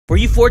For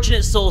you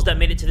fortunate souls that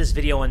made it to this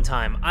video in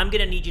time, I'm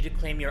gonna need you to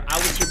claim your I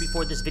was here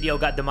before this video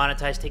got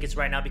demonetized tickets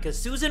right now, because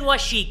Susan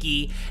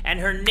Washiki and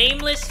her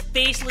nameless,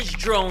 faceless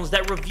drones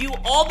that review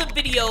all the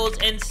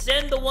videos and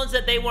send the ones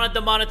that they want to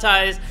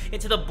demonetize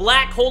into the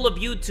black hole of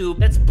YouTube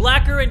that's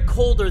blacker and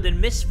colder than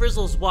Miss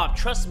Frizzle's WAP.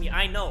 Trust me,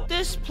 I know.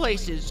 This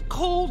place is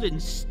cold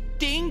and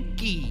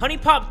stinky.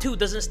 HuniePop 2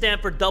 doesn't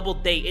stand for double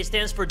date, it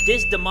stands for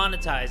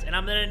disdemonetized, and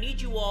I'm gonna need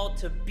you all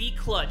to be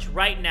clutch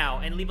right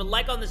now and leave a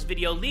like on this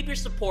video, leave your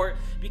support,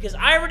 because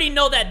I already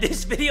know that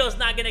this video is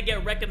not gonna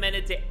get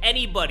recommended to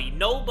anybody.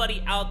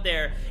 Nobody out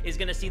there is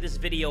gonna see this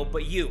video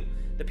but you,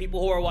 the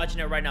people who are watching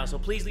it right now. So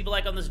please leave a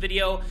like on this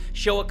video,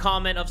 show a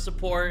comment of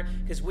support,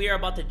 because we are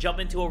about to jump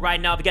into it right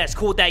now. If you guys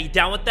cool with that, you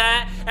down with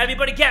that?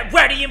 Everybody get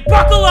ready and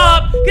buckle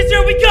up, because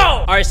here we go!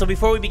 Alright, so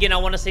before we begin, I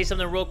want to say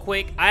something real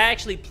quick. I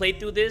actually played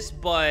through this,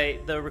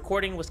 but the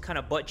recording was kind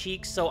of butt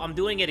cheeks, so I'm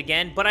doing it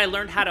again, but I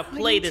learned how to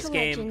play this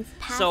game.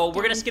 So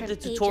we're gonna skip the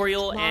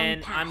tutorial,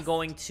 and I'm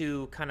going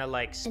to kind of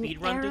like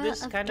speed run through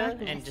this, kind of,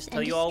 and just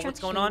tell you all what's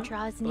going on.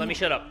 But let me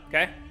shut up,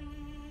 okay?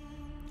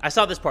 I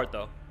saw this part,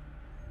 though.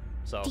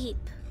 So,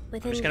 I'm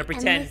just gonna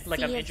pretend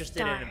like I'm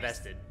interested and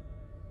invested.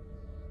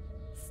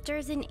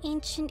 Stirs an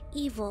ancient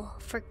evil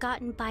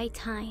forgotten by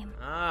time.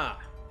 Ah.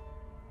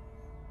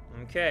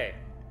 Okay.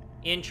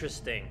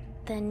 Interesting.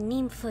 The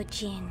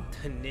Nymphojin.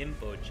 The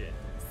Nymphojin.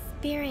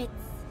 Spirits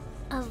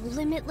of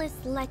limitless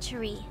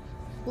lechery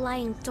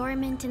lying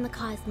dormant in the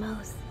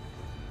cosmos.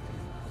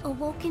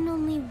 Awoken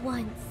only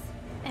once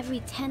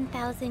every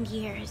 10,000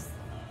 years.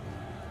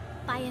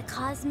 By a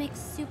cosmic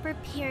super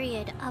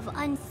period of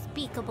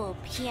unspeakable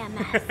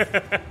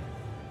PMS.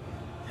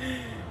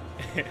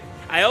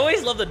 I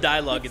always love the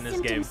dialogue in this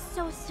game. Symptoms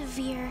so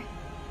severe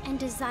and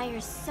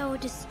desires so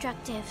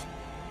destructive.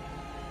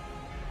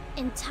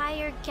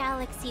 Entire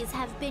galaxies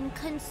have been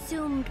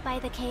consumed by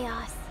the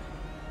chaos.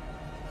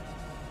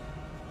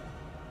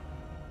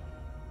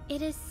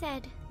 It is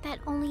said that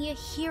only a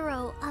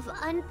hero of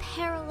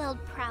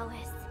unparalleled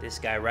prowess, this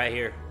guy right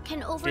here,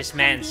 can overcome this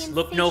man's, the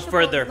look no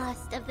further,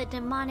 lust of the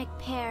demonic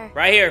pair,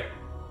 right here.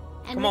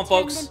 And come on,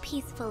 folks, them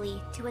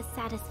peacefully to a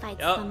satisfied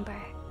yep. slumber.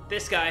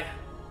 This guy,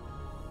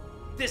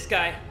 this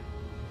guy.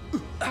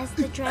 As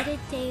the dreaded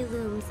day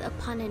looms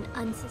upon an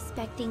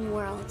unsuspecting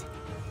world,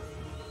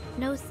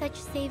 no such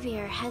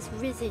savior has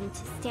risen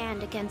to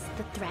stand against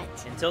the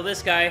threat. Until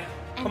this guy,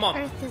 come on.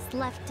 Earth is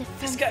left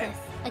defenseless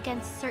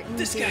against certain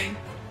doom.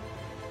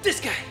 This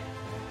guy.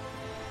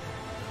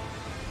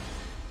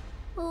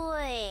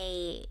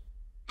 Wait,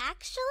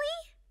 actually,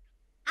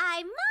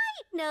 I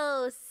might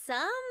know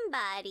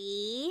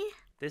somebody.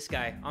 This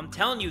guy. I'm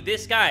telling you,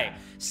 this guy.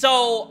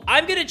 So,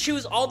 I'm gonna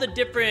choose all the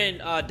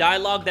different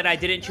dialogue that I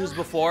didn't choose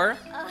before,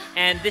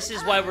 and this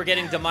is why we're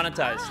getting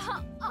demonetized.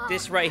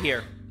 This right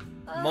here.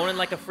 Moaning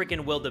like a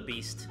freaking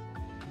wildebeest.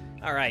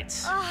 Alright.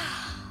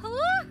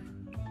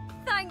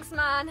 Thanks,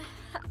 man.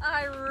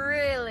 I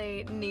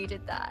really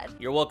needed that.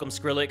 You're welcome,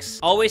 Skrillex.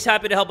 Always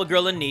happy to help a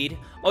girl in need.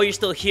 Oh, you're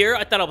still here?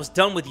 I thought I was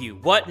done with you.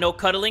 What? No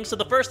cuddling? So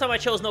the first time I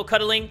chose no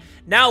cuddling,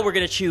 now we're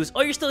gonna choose.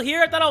 Oh, you're still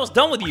here? I thought I was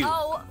done with you.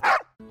 Oh,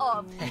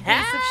 piece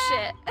of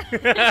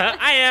shit.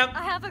 I am.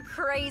 I have a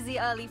crazy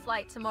early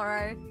flight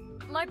tomorrow.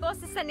 My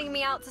boss is sending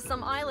me out to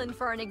some island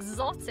for an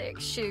exotic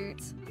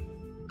shoot.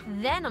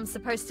 Then I'm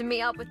supposed to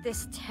meet up with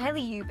this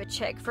Teleuber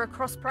chick for a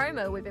cross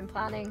promo we've been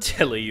planning.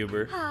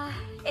 Teleuber.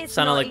 It's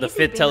sounded like the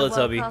fit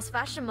Teletubby. World-class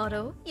fashion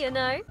model, you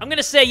know. I'm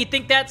gonna say, you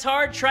think that's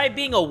hard? Try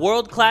being a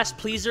world-class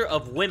pleaser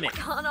of women.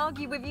 Can't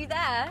argue with you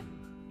there.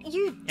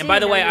 You. And by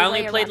the way, I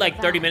only played like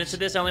 30 minutes of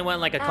this. I only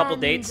went like a couple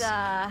dates,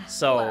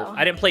 so well,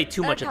 I didn't play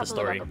too much of the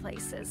story. Of other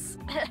places.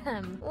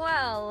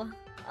 Well,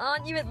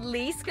 aren't you at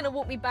least gonna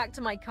walk me back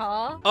to my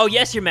car? Oh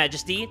yes, your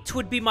majesty.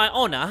 'Twould be my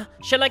honor.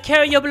 Shall I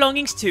carry your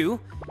belongings too?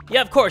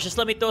 Yeah, of course. Just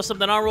let me throw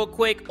something on real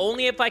quick.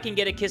 Only if I can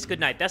get a kiss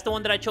goodnight. That's the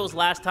one that I chose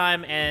last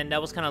time, and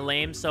that was kind of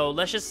lame. So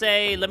let's just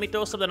say, let me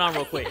throw something on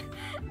real quick.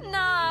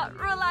 Nah,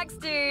 relax,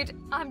 dude.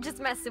 I'm just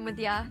messing with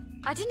ya.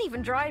 I didn't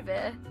even drive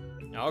it.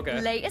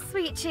 Okay. Later,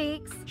 sweet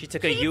cheeks. She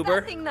took a Keep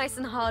Uber. That thing nice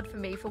and hard for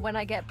me for when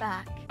I get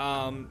back.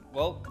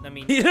 Well, I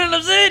mean, you know what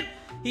I'm saying?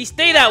 He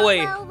stay that way.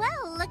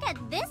 Well, look at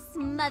this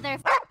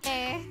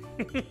motherfucker.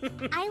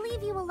 I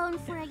leave you alone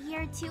for a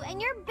year or two, and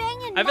you're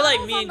banging. I feel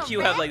like me and Q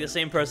have like the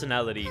same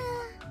personality.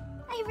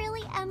 I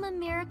really am a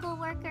miracle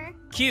worker.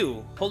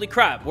 Q, holy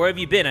crap, where have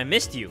you been? I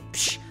missed you.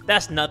 Psh,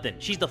 that's nothing.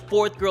 She's the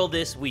 4th girl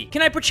this week.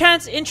 Can I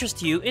perchance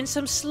interest you in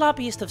some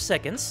sloppiest of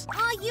seconds?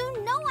 Oh,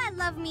 you know I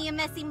love me a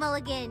messy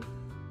mulligan.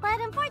 But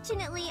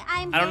unfortunately,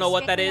 I don't know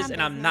what that is,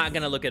 and I'm not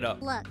gonna look it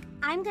up. Look,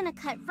 I'm gonna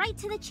cut right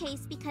to the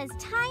chase because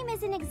time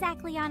isn't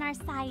exactly on our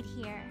side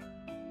here.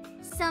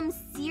 Some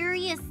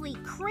seriously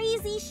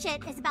crazy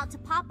shit is about to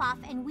pop off,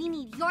 and we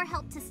need your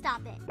help to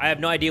stop it. I have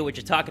no idea what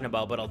you're talking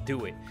about, but I'll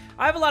do it.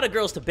 I have a lot of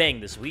girls to bang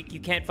this week. You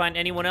can't find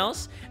anyone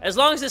else? As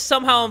long as this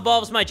somehow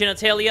involves my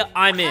genitalia,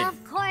 I'm in.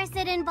 Of course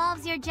it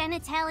involves your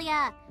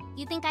genitalia.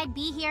 You think I'd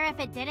be here if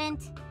it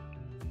didn't?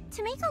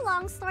 To make a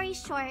long story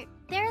short,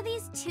 there are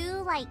these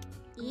two,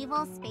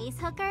 evil space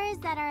hookers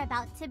that are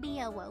about to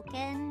be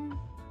awoken.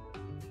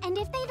 And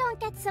if they don't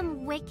get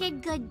some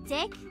wicked good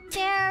dick,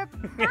 they're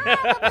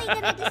probably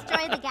gonna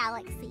destroy the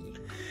galaxy.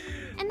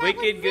 And that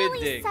Wicked would good really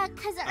dick. suck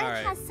because Earth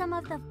Alright. has some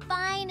of the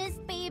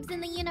finest babes in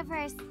the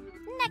universe,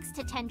 next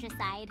to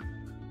Tendraside.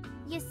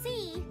 You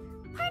see,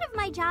 part of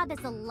my job as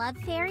a love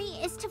fairy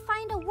is to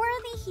find a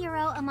worthy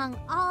hero among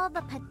all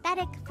the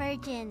pathetic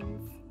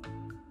virgins.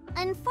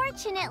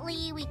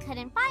 Unfortunately, we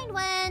couldn't find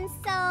one,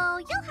 so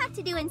you'll have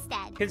to do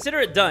instead. Consider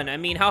it done. I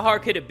mean, how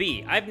hard could it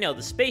be? I've nailed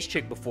the space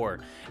chick before.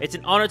 It's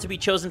an honor to be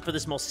chosen for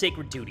this most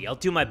sacred duty. I'll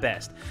do my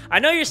best. I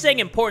know you're saying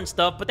important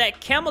stuff, but that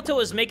camel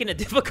toe is making it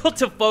difficult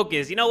to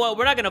focus. You know what?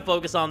 We're not gonna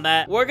focus on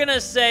that. We're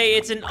gonna say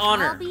it's an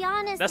honor. I'll be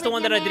honest. That's the with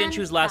one you, that I didn't man.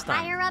 choose last the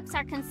time. Higher-ups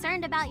are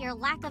concerned about your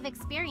lack of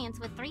experience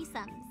with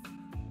threesomes.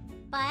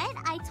 But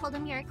I told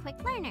them you're a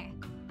quick learner.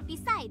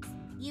 Besides,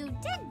 you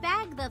did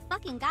bag the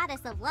fucking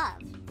goddess of love.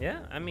 Yeah,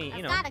 I mean, you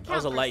I've know, gotta that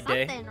was a count for light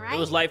day. something, It right?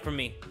 was light for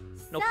me.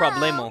 No So,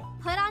 problemo.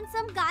 put on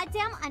some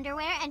goddamn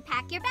underwear and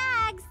pack your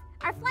bags.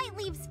 Our flight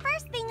leaves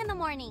first thing in the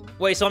morning.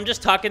 Wait, so I'm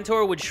just talking to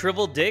her with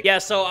shriveled dick? Yeah,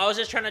 so I was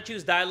just trying to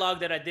choose dialogue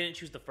that I didn't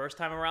choose the first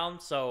time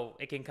around, so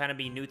it can kind of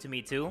be new to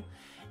me too.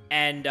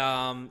 And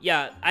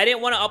yeah, I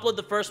didn't want to upload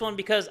the first one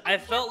because I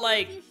felt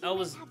like I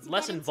was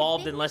less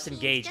involved and less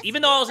engaged,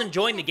 even though I was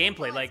enjoying the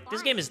gameplay. Like,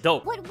 this game is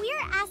dope. What we're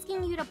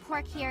asking you to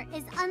pork here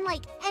is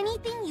unlike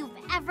anything you've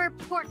ever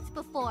porked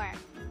before.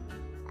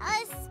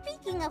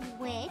 Speaking of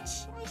which,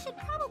 I should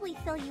probably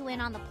fill you in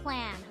on the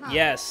plan, huh?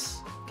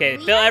 Yes. Okay,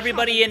 We fill are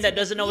everybody headed in that to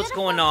doesn't know what's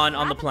beautiful going on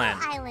the tropical plan.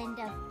 Island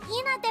of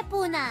Ina de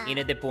Puna.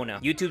 Ina de Puna.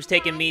 YouTube's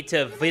taking me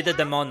to Vida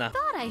de Mona.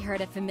 Thought I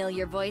heard a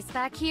familiar voice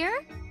back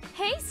here.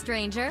 Hey,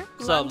 stranger.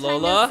 What's Long up, time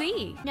Lola? No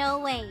see. No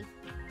way.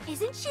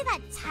 Isn't she that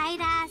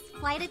tight-ass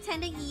flight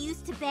attendant you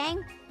used to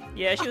bang?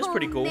 Yeah, she was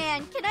pretty cool. Oh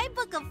man, can I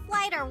book a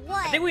flight or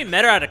what? I think we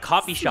met her at a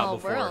coffee shop Small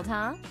before. world,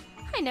 huh?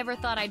 I never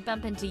thought I'd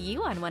bump into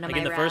you on one of Like my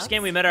in the routes. first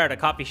game, we met her at a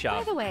coffee By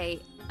shop. the way,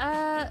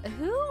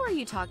 who are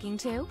you talking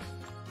to?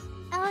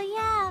 Oh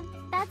yeah,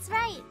 that's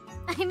right.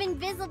 I'm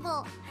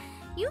invisible.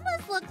 You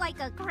must look like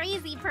a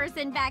crazy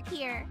person back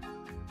here.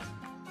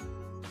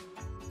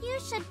 You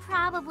should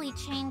probably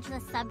change the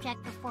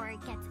subject before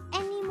it gets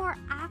any more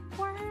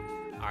awkward.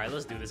 Alright,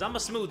 let's do this. I'm a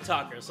smooth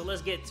talker, so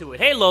let's get to it.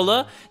 Hey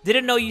Lola,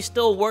 didn't know you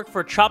still work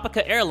for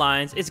Tropica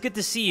Airlines. It's good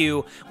to see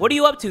you. What are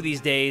you up to these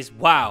days?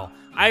 Wow,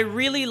 I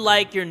really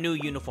like your new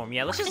uniform.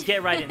 Yeah, let's just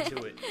get right into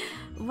it.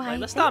 Why, Like,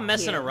 let's stop thank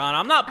messing you. around.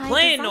 I'm not I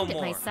playing no designed it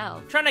more.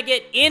 myself. I'm trying to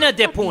get Ina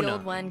de Thought the old Puna.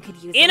 one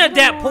could use Ina a de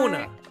little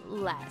Puna. more,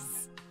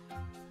 less.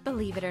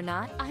 Believe it or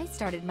not, I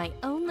started my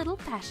own little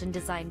fashion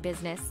design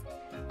business.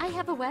 I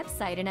have a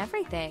website and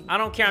everything. I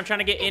don't care. I'm trying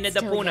to get Ina It's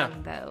de still Puna.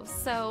 young, though,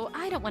 so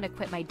I don't want to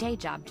quit my day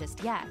job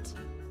just yet.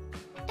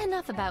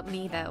 Enough about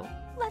me, though.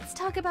 Let's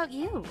talk about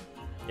you.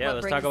 Yeah, What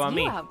let's brings talk about you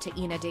me. out to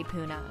Ina de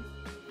Puna?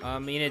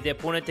 Ina de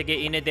Puna to get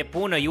Ina de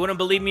Puna. You wouldn't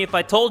believe me if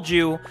I told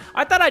you.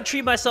 I thought I'd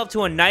treat myself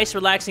to a nice,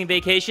 relaxing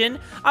vacation.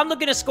 I'm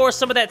looking to score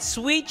some of that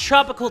sweet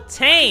tropical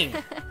tang.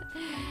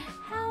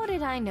 How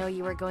did I know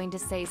you were going to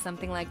say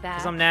something like that?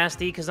 Because I'm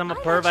nasty, because I'm a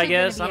I'm perv, I actually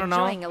guess. gonna I be don't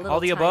enjoying a know. little All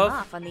the time above.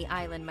 off on the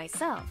island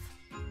myself.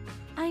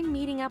 I'm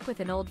meeting up with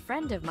an old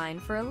friend of mine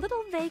for a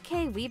little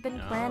vacay we've been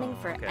planning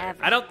Oh, okay. forever.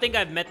 I don't think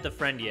I've met the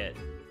friend yet.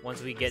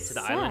 Once we get to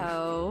the island,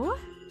 So,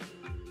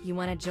 you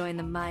want to join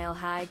the Mile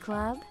High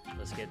Club?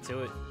 let's get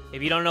to it.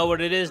 If you don't know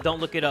what it is,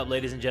 don't look it up,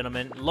 ladies and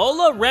gentlemen.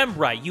 Lola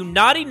Rembright, you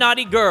naughty,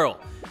 naughty girl.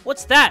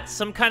 What's that?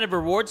 Some kind of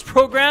rewards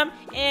program?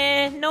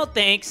 No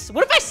thanks.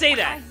 What if I say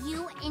that? Are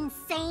you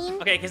insane?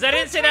 Okay, because I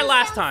didn't Who say that turns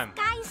last down time.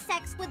 Sky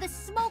sex with a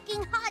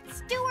smoking hot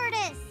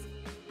stewardess.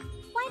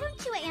 Why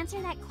don't you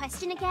answer that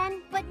question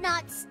again, but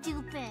not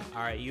stupid?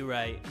 All right, you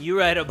right. You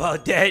right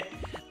about that.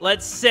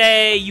 Let's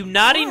say you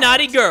naughty,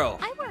 naughty girl.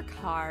 I work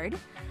hard.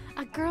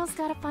 A girl's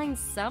gotta find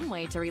some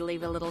way to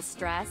relieve a little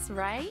stress,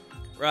 right?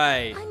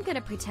 Right. I'm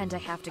gonna pretend I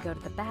have to go to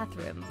the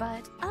bathroom,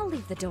 but I'll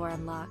leave the door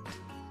unlocked.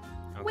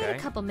 Okay. Wait a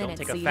couple minutes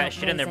Don't so take a you fat don't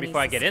shit in there raise any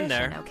before I get in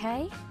there. suspicion,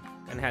 okay?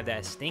 Gonna have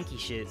that stinky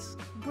shits.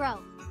 Bro,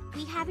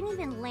 we haven't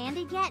even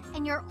landed yet,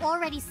 and you're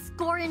already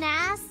scoring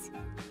ass?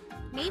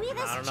 Maybe I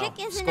this don't chick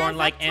know. isn't Scoring as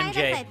like uptight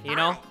MJ, as I you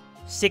know? thought.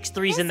 6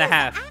 threes This in the is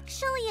half.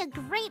 actually a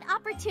great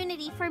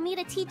opportunity for me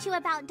to teach you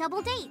about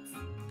double dates.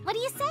 What do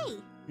you say?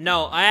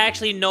 No, I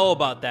actually know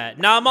about that.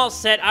 Now I'm all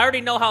set. I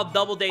already know how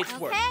double dates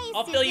work. Okay,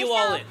 I'll suit fill you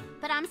all yourself, in.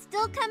 But I'm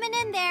still coming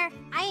in there.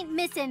 I ain't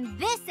missing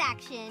this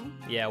action.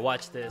 Yeah,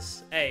 watch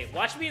this. Hey,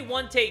 watch me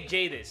one take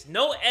Jay this.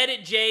 No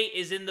edit Jay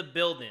is in the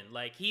building.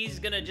 Like, he's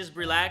gonna just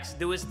relax,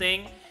 do his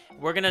thing.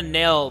 We're gonna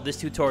nail this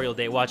tutorial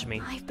day. Watch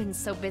me. I've been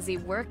so busy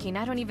working,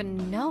 I don't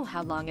even know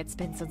how long it's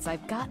been since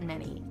I've gotten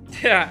any.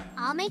 Yeah.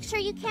 I'll make sure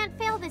you can't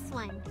fail this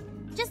one.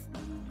 Just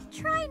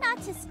try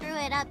not to screw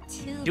it up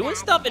too Doing bad,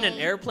 stuff in an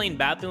okay? airplane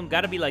bathroom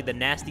gotta be like the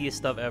nastiest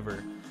stuff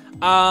ever.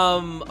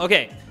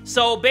 Okay,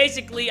 so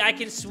basically I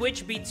can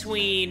switch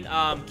between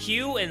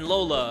Q and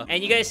Lola,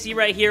 and you guys see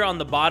right here on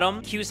the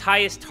bottom, Q's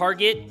highest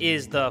target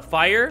is the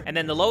fire, and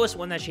then the lowest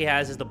one that she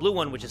has is the blue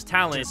one, which is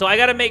talent. So I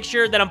gotta make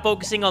sure that I'm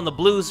focusing on the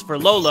blues for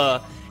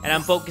Lola, and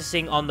I'm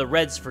focusing on the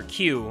reds for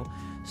Q.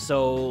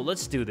 So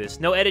let's do this.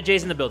 No edit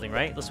J's in the building,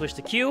 right? Let's switch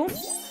to Q.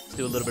 Let's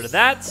do a little bit of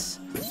that.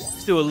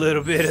 Let's do a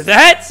little bit of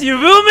that. You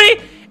feel me?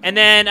 And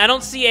then I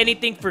don't see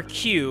anything for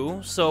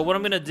Q. So what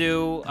I'm going to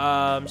do,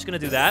 I'm just going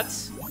to do that.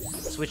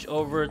 Switch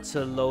over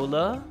to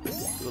Lola.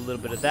 Do a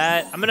little bit of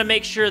that. I'm going to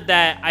make sure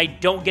that I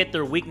don't get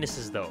their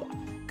weaknesses, though.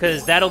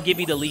 Because that'll give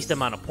me the least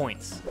amount of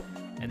points.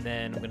 And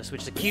then I'm going to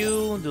switch to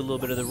Q. Do a little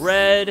bit of the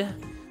red.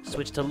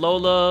 Switch to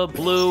Lola.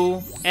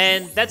 Blue.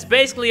 And that's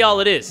basically all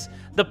it is.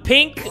 The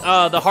pink,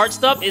 the heart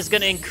stuff is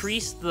going to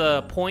increase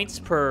the points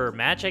per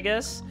match, I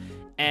guess.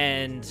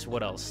 And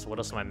what else? What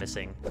else am I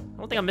missing? I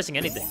don't think I'm missing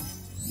anything.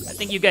 I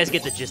think you guys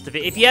get the gist of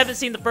it. If you haven't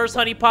seen the first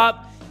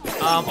HuniePop,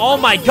 oh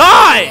my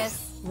god!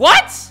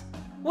 What?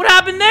 What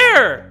happened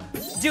there?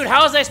 Dude,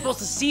 how was I supposed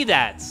to see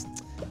that?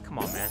 Come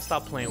on, man.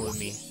 Stop playing with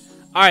me.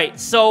 Alright,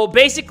 so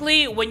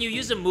basically, when you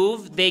use a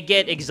move, they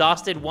get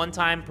exhausted 1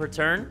 time per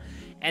turn.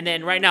 And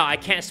then right now, I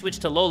can't switch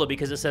to Lola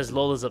because it says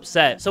Lola's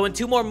upset. So in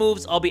 2 more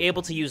moves, I'll be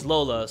able to use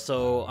Lola.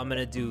 So I'm going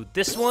to do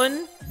this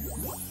one.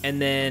 And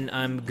then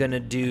I'm going to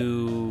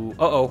do...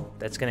 Uh-oh,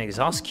 that's going to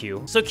exhaust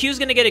Q. So Q's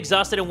going to get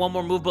exhausted in 1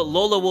 more move, but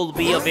Lola will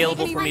be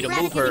available for me to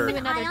move her.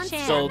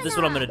 So this is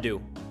what I'm going to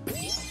do.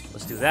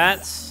 Let's do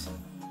that.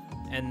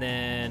 And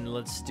then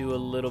let's do a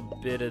little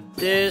bit of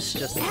this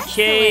just in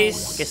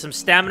case. Get some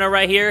stamina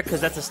right here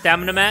because that's a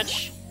stamina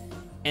match.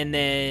 And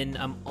then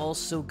I'm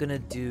also gonna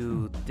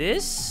do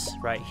this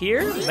right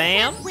here.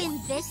 Bam.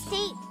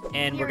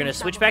 And we're gonna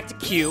switch back to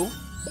Q.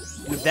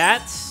 Do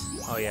that.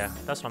 Oh yeah,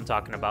 that's what I'm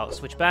talking about.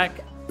 Switch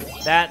back.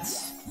 That.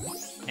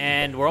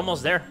 And we're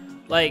almost there.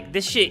 Like,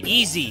 this shit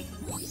easy.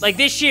 Like,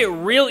 this shit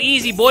real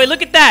easy, boy.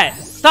 Look at that.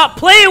 Stop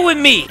playing with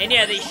me. And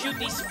yeah, they shoot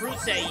these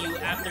fruits at you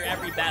after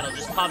every battle.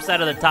 Just pops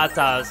out of the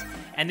tatas.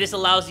 And this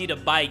allows you to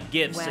buy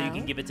gifts so you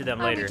can give it to them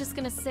later. Are we just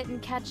gonna sit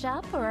and catch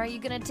up, or are you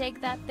gonna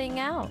take that thing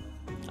out?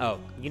 Oh,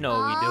 you know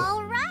what we do.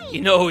 All right.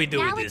 You know what we do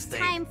now with this thing.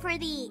 Now it's time for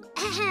the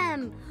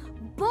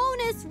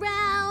bonus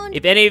round.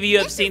 If any of you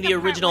have seen the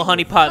original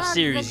HuniePop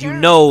series, you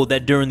know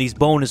that during these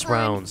bonus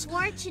rounds,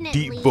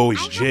 Deep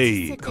Voice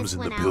J comes in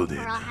the building.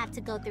 Or I'll have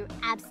to go through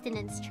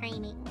abstinence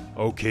training.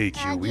 Okay,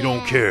 Q, we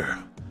don't care.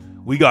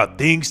 We got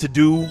things to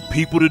do,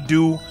 people to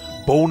do,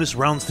 bonus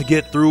rounds to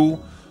get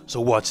through.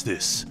 So watch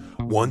this.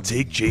 One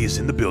Take J is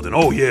in the building.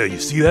 Oh yeah, you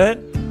see that?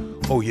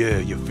 Oh yeah,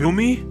 you feel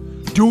me?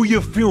 Do you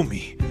feel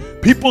me?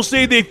 People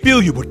say they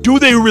feel you, but do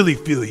they really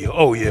feel you?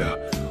 Oh yeah.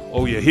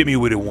 Oh yeah, hit me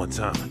with it one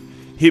time.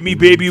 Hit me,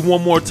 baby,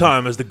 one more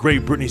time, as the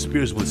great Britney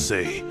Spears would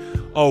say.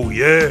 Oh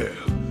yeah.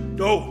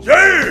 Oh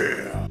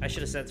yeah. I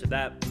should have censored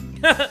that.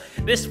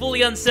 This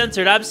fully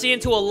uncensored. I'm seeing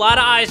to a lot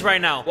of eyes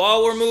right now.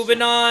 While we're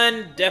moving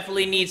on,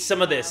 definitely need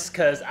some of this,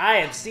 because I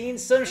have seen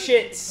some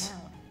shit.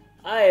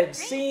 I have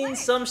seen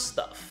some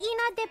stuff.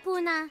 Ina de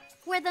Puna,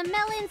 where the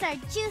melons are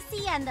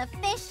juicy and the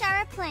fish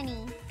are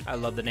aplenty. I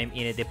love the name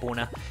Ina de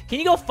Puna. Can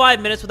you go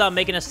 5 minutes without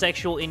making a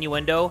sexual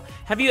innuendo?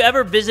 Have you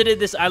ever visited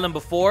this island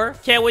before?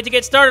 Can't wait to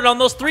get started on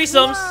those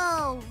threesomes.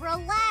 Whoa,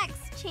 relax,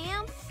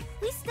 champ.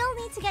 We still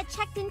need to get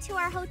checked into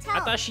our hotel. I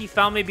thought she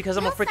found me because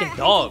I'm a freaking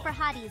dog.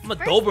 I'm a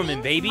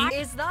Doberman, baby.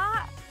 Is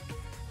that?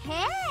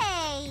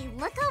 Hey,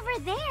 look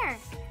over there.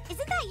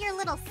 Isn't that your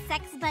little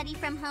sex buddy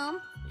from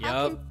home?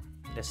 Yup.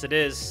 Yes, it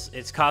is.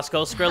 It's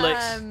Costco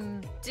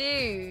Skrillex.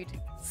 Dude,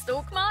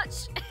 stalk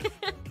much?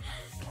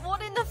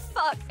 What in the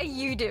fuck are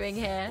you doing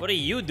here? What are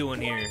you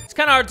doing here? It's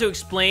kind of hard to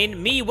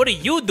explain. Me, what are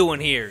you doing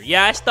here?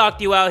 Yeah, I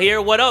stalked you out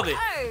here. What of it?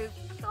 Oh,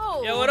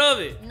 cool. Yeah, what of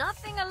it?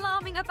 Nothing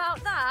alarming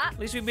about that. At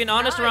least we've been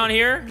honest around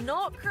here.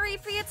 Not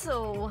creepy at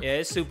all. Yeah,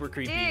 it's super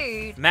creepy.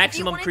 Dude,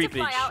 maximum if you creepage.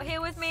 wanted to fly out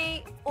here with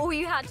me, all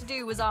you had to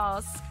do was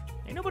ask.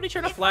 Ain't nobody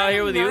trying to fly out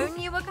here with you. If I'd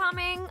known you were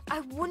coming, I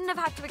wouldn't have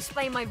had to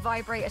explain my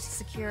vibrator to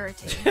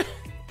security.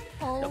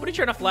 Nobody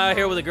trying to fly out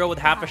here with a girl with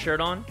half a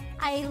shirt on.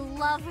 I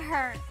love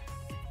her.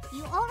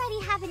 You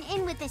already have an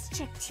in with this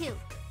chick too.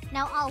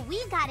 Now all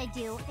we gotta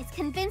do is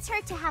convince her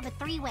to have a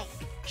 3-way.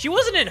 She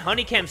wasn't in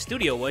HunieCam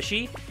Studio, was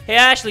she? Hey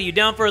Ashley, you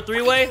down for a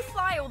 3-way? You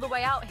fly all the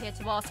way out here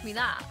to ask me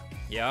that.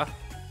 Yeah.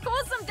 Of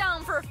course I'm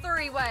down for a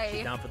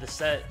 3-way. Down for the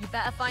set. You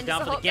better find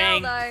down us a for hot the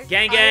gang. girl, though.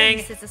 Gang, gang.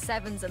 This is the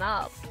 7s and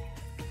up.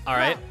 All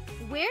right.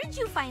 Look, where'd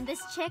you find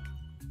this chick?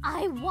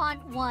 I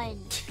want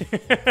one.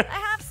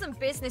 I have some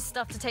business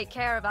stuff to take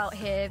care of out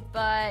here,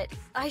 but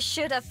I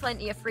should have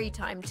plenty of free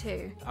time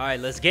too. All right,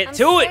 let's get I'm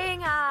to it.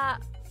 staying at...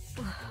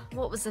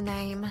 What was the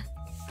name?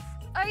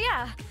 Oh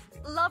yeah,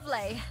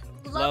 Lovely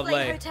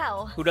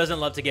Hotel. Who doesn't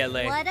love to get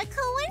laid? What a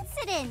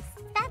coincidence.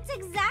 That's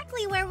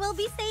exactly where we'll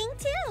be staying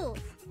too.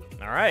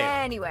 All right.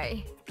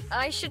 Anyway,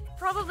 I should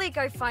probably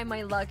go find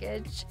my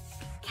luggage.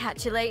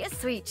 Catch you later,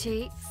 sweet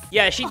cheeks.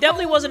 Yeah, she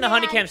definitely wasn't in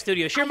man. HunieCam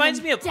Studio. She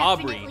reminds me of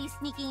Aubrey.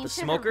 The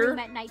smoker?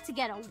 At night to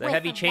get a The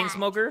heavy chain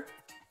smoker?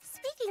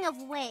 Speaking of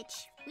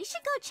which, we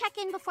should go check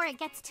in before it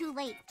gets too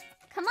late.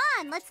 Come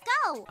on, let's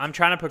go. I'm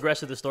trying to progress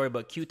through the story,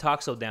 but Q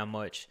talks so damn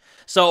much.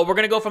 So we're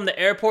going to go from the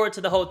airport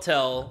to the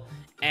hotel.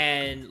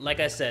 And like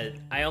I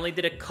said, I only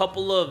did a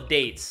couple of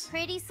dates.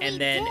 Pretty sweet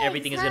and then days,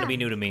 everything is going to be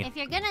new to me. If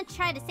you're going to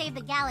try to save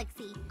the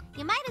galaxy,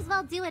 you might as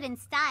well do it in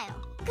style.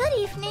 Good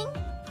evening.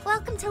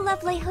 Welcome to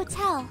Lovely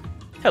Hotel.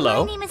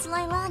 Hello. My name is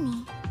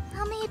Lailani.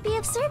 How may it be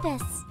of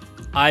service?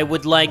 I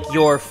would like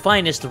your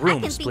finest I can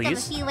rooms, think of a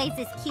please. few ways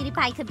this cutie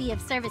pie could be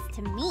of service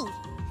to me.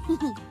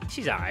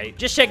 She's alright.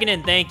 Just checking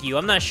in, thank you.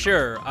 I'm not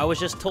sure. I was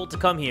just told to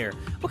come here.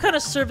 What kind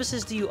of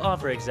services do you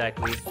offer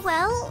exactly?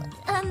 Well,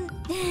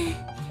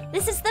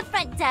 this is the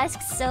front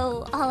desk,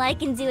 so all I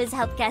can do is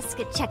help guests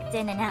get checked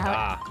in and out.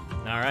 Ah,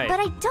 alright. But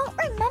I don't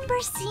remember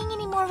seeing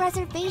any more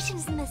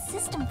reservations in the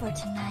system for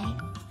tonight.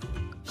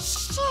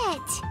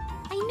 Shit!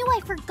 I knew I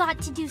forgot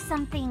to do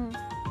something.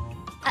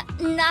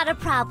 Not a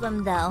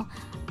problem, though.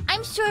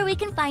 I'm sure we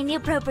can find the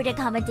appropriate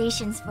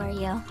accommodations for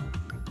you.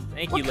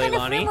 Thank you, What kind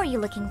of Lailani. room are you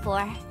looking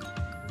for?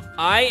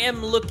 I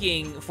am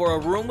looking for a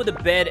room with a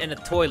bed and a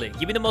toilet.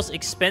 Give me the most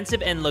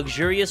expensive and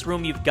luxurious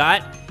room you've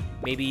got.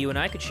 Maybe you and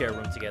I could share a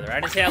room together. I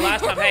didn't say that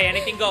last time. Hey,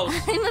 anything goes.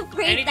 I'm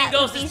afraid Anything that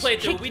goes would this be playthrough. We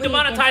strictly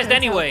demonetized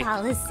against hotel anyway.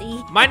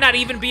 policy. Might not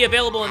even be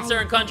available in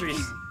certain countries.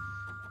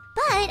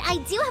 But I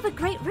do have a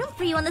great room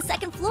for you on the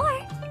second floor.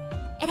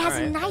 It has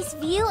a Alright. nice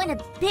view and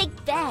a big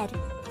bed.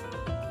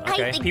 I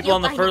Okay, think people you'll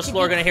on the find it first to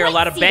floor are be gonna hear a quite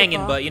lot of banging,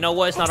 suitable. but you know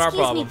what? It's not our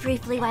problem. Excuse me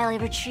briefly while I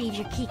retrieve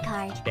your key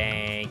card.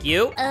 Thank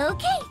you.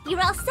 Okay,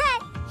 you're all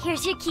set.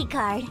 Here's your key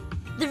card.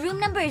 The room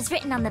number is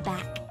written on the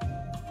back.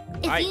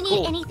 If Alright, you need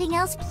cool. anything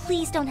else,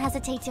 please don't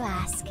hesitate to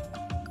ask.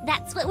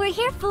 That's what we're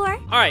here for.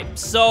 Alright,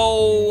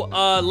 so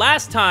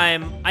last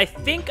time, I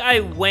think I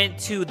went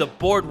to the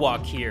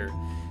boardwalk here.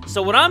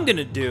 So what I'm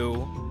gonna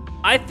do,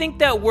 I think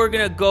that we're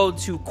gonna go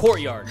to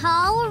Courtyard.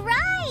 All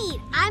right,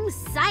 I'm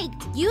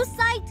psyched. You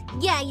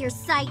psyched? Yeah, you're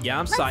psyched. Yeah,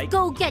 I'm Let's psyched.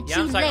 go get Yeah,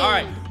 you I'm psyched. laid.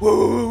 Alright.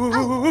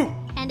 Oh,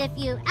 and if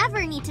you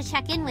ever need to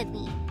check in with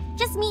me,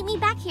 just meet me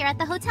back here at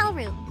the hotel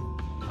room.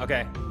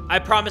 Okay. I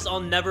promise I'll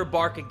never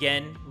bark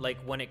again, like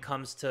when it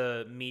comes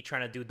to me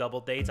trying to do double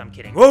dates. I'm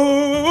kidding.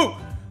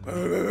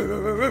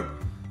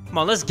 Come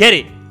on, let's get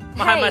it. I'm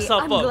gonna hype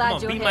myself I'm up. glad Come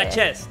on, you're beat my here.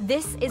 chest.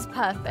 This is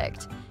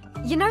perfect.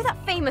 You know that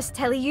famous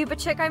teleuber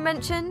chick I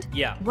mentioned?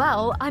 Yeah.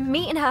 Well, I'm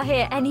meeting her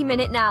here any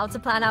minute now to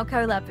plan our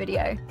collab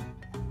video.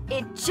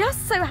 It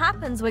just so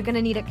happens we're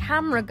gonna need a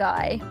camera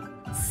guy.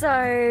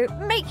 So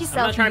make yourself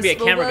I'm not trying to be a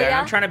useful, camera will guy. ya?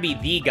 I'm trying to be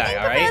the guy, Think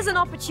of it alright? as an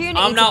opportunity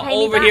I'm to not pay me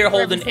over back here for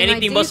holding everything I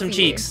anything do but some for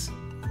you. cheeks.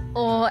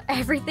 Or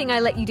everything I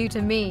let you do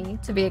to me,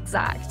 to be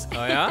exact.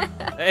 Oh yeah?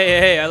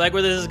 Hey, I like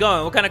where this is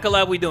going. What kind of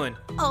collab we doing?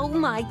 Oh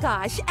my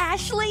gosh,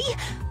 Ashley!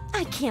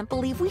 I can't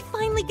believe we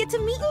finally get to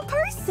meet in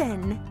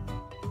person!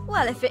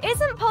 Well, if it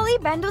isn't Polly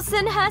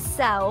Bendelson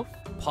herself.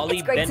 Polly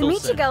It's great to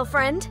meet you, Bendelson.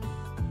 girlfriend.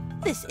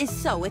 This is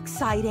so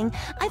exciting.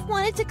 I've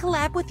wanted to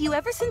collab with you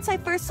ever since I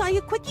first saw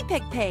your Quickie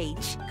Pick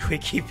page.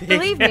 Quickie pick.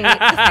 Believe me,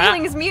 the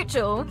feeling is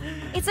mutual.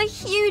 It's a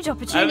huge I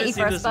opportunity haven't for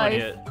seen us this one both.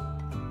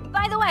 yet.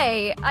 By the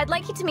way, I'd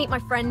like you to meet my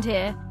friend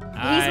here. He's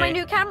my Alright.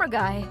 new camera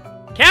guy.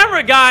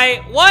 Camera guy?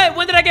 What?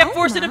 When did I get Oh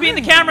forced into being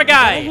the my, camera what a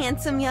guy?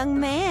 handsome young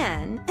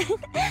man.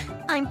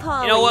 I'm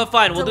Polly. You know what?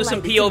 Fine, we'll do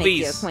some Delighted to make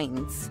your POVs.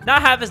 acquaintance.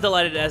 Not half as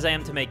delighted as I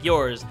am to make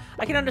yours.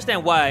 I can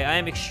understand why. I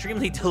am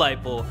extremely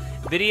delightful.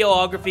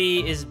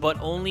 Videography is but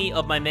only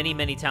of my many,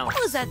 many talents.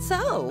 Oh, is that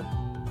so?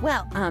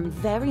 Well, I'm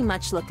very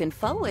much looking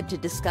forward to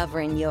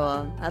discovering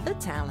your other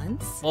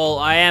talents. Well,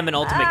 I am an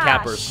ultimate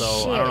capper, shit.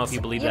 so I don't know if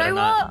you believe you that know or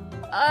not.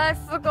 what? I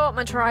forgot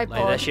my tripod.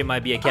 Like, that shit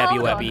might be a cappy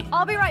Hold on, weppy.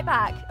 I'll be right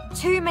back.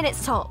 2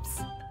 minutes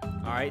tops.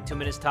 Alright, 2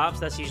 minutes tops.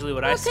 That's usually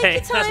what I Well, say. take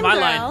your time, That's my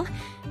girl. line.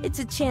 It's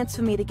a chance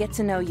for me to get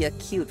to know your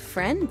cute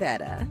friend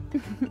better.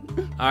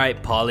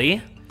 Alright,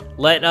 Polly.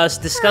 Let us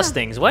discuss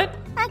things. What?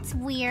 That's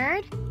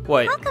weird.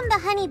 What? How come the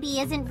honeybee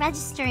isn't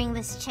registering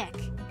this chick?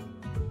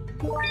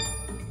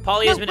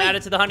 Polly has No, been wait,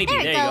 added to the honeybee.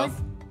 There There it you goes.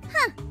 go.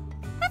 Huh.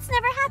 That's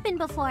never happened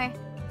before.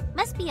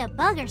 Must be a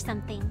bug or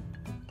something.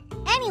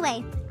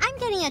 Anyway, I'm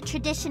getting a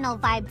traditional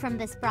vibe from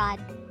this broad.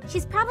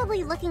 She's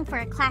probably looking for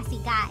a classy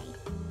guy.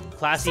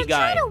 Classy So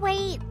guy. try to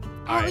wait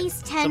at Alright,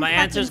 least so 10 my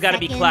answer's gotta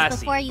gotta be classy.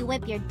 before you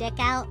whip your dick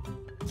out.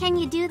 Can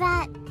you do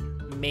that?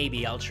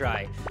 Maybe, I'll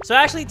try. So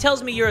Ashley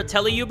tells me you're a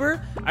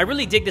teleuber. I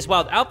really dig this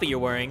wild outfit you're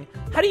wearing.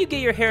 How do you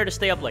get your hair to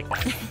stay up like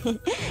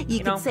that?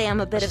 You know, could say I'm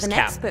a bit let's of an just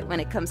cap. expert when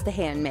it comes to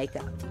hair and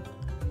makeup.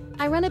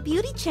 I run a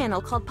beauty channel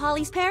called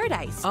Polly's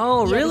Paradise.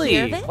 Oh, You ever really?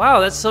 hear of it?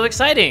 Wow, that's so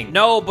exciting.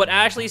 No, but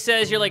Ashley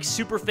says you're like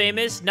super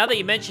famous. Now that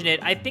you mention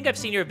it, I think I've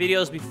seen your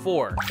videos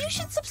before. You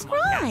should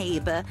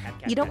subscribe.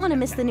 You don't want to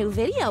miss the new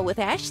video with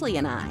Ashley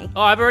and I.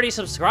 Oh, I've already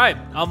subscribed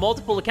on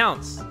multiple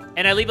accounts.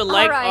 And I leave a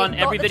like Alright, on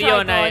every got the video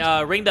and I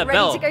tripod. ring that Ready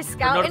bell to go for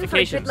scouting for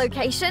a good notifications.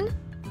 location?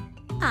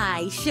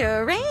 I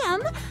sure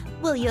am.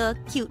 Will your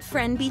cute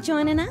friend be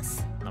joining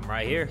us? I'm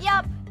right here.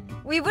 Yup.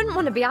 We wouldn't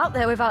want to be out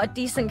there without a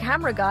decent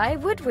camera guy,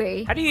 would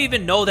we? How do you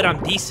even know that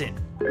I'm decent?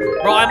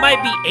 Bro, I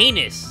might be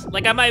anus.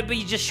 Like, I might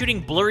be just shooting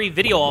blurry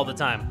video all the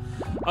time.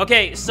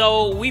 Okay,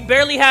 so we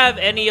barely have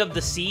any of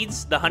the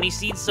seeds, the honey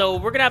seeds, so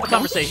we're gonna have a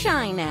conversation.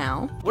 Don't be shy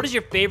now. What is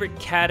your favorite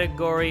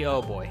category?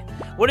 Oh boy.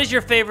 What is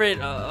your favorite,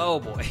 oh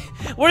boy.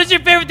 What is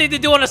your favorite thing to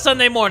do on a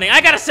Sunday morning?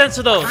 I gotta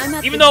censor those,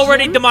 even though we're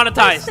already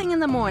demonetized. First thing in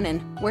the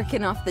morning,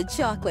 working off the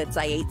chocolates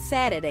I ate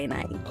Saturday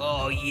night.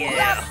 Oh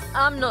yeah.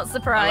 I'm not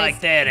surprised. I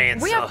like that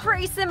answer. We have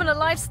pretty similar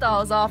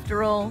lifestyles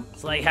after all.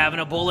 It's like having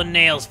a bowl of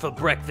nails for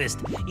breakfast.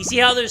 You see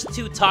how there's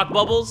two talk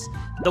bubbles?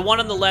 The one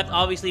on the left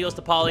obviously goes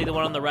to Polly, the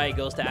one on the right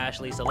goes to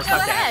Ashley, so let's Go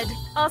talk to ahead. Ashley.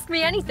 Ask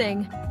me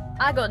anything.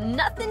 I got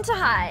nothing to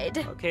hide.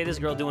 Okay, this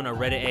girl doing a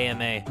Reddit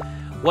AMA.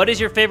 What is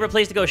your favorite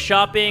place to go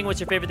shopping? What's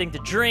your favorite thing to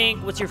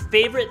drink? What's your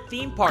favorite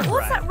theme park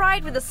What's ride? that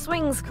ride with the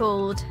swings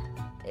called?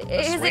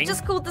 Is swing? it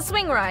just called the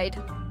swing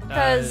ride?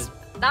 Because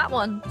that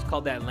one. It's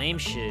called that lame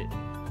shit.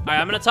 All right,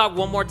 I'm gonna talk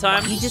one more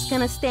time. You just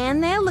gonna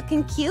stand there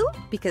looking cute?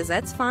 Because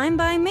that's fine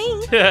by me.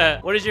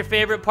 What is your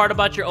favorite part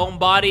about your own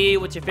body?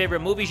 What's your favorite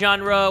movie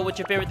genre? What's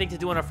your favorite thing to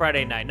do on a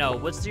Friday night? No,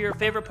 what's your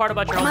favorite part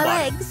about your own My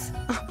body? legs.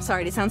 Oh,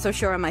 sorry to sound so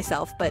sure of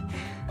myself, but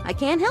I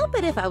can't help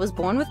it if I was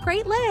born with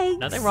great legs.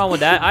 Nothing wrong with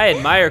that. I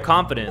admire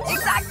confidence.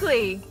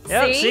 Exactly.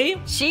 Yeah, see?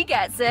 She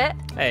gets it.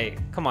 Hey,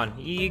 come on.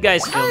 You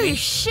guys feel Oh, me?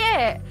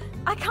 shit.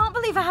 I can't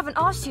believe I haven't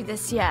asked you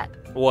this yet.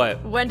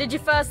 What? When did you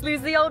first lose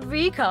the old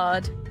V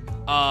card?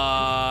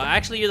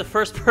 Actually, you're the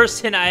first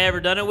person I ever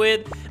done it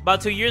with.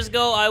 About 2 years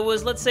ago, I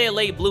was, let's say, a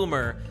late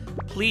bloomer.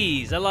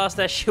 Please, I lost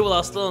that shit while I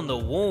was still in the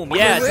womb.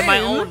 Yeah, to my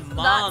own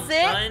mom,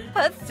 That's son. it.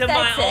 Pathetic. To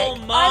my own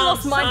mom, I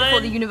lost mine son.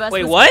 before the universe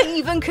Wait, was what?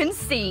 even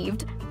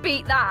conceived.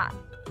 Beat that.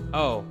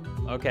 Oh,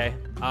 okay.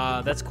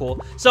 That's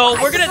cool. So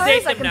we're gonna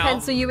date I them can now.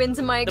 pencil you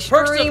into my The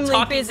perks of extremely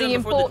talking to busy,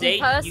 them before the important date,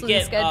 you person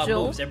get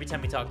schedule. moves every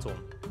time you talk to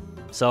them.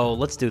 So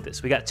let's do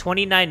this. We got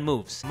 29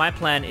 moves. My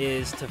plan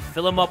is to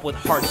fill them up with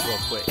hearts real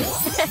quick.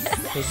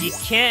 Because you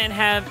can't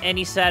have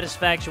any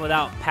satisfaction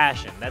without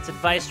passion. That's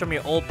advice from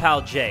your old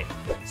pal Jay.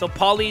 So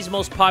Polly's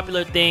most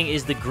popular thing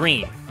is the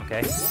green,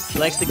 okay? She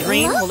likes the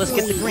green, well let's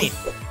get the green.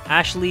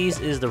 Ashley's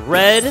is the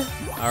red,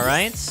 all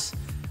right?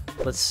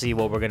 Let's see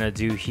what we're gonna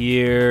do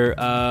here.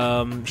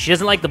 She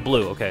doesn't like the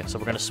blue, okay, so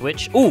we're gonna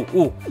switch.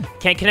 Ooh,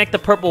 can't connect the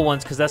purple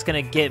ones because that's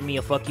gonna get me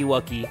a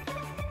fucky-wucky.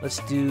 Let's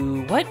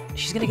do, what?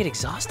 She's gonna get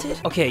exhausted?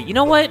 Okay, you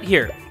know what?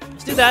 Here,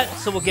 let's do that.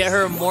 So we'll get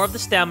her more of the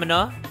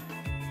stamina.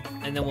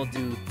 And then we'll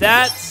do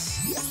that.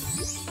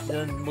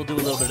 Then we'll do a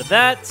little bit of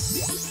that.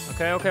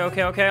 Okay.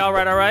 All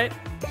right.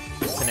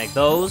 Connect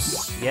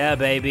those. Yeah,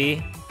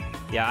 baby.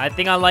 Yeah, I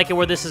think I like it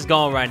where this is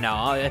going right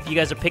now. If you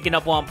guys are picking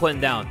up what I'm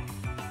putting down.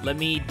 Let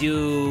me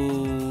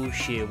do,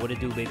 shit, what it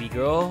do, baby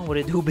girl? What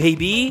it do,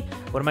 baby?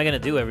 What am I gonna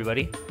do,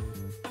 everybody?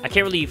 I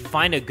can't really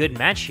find a good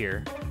match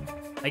here.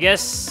 I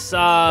guess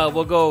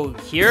we'll go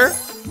here.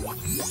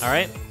 All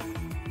right.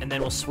 And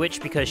then we'll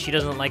switch because she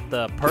doesn't like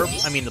the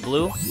the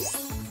blue.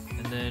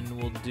 And then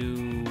we'll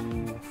do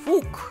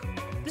Fook.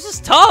 This is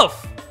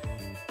tough.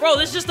 Bro,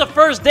 this is just the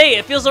first day.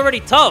 It feels already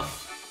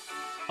tough.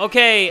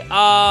 Okay,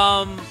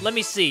 let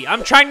me see.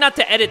 I'm trying not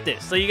to edit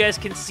this so you guys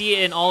can see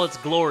it in all its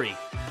glory.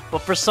 But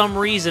for some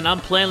reason, I'm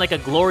playing like a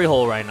glory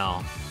hole right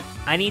now.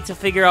 I need to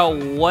figure out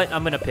what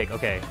I'm gonna pick.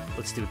 Okay,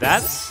 let's do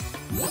that.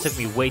 It took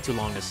me way too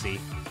long to see.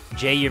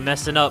 Jay, you're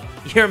messing up.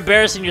 You're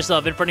embarrassing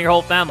yourself in front of your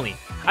whole family.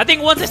 I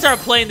think once I start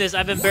playing this,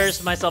 I've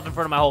embarrassed myself in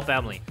front of my whole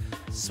family.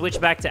 Switch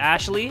back to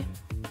Ashley.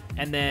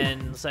 And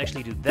then let's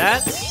actually do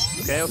that.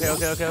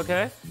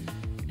 Okay.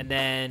 And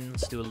then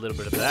let's do a little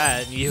bit of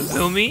that. You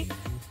feel me?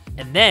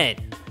 And then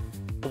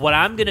what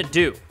I'm gonna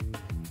do,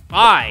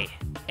 I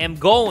am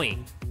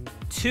going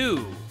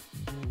to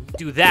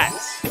do that.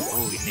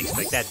 Oh, you didn't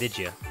expect that, did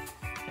you?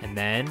 And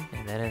then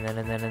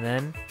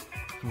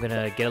I'm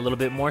gonna get a little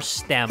bit more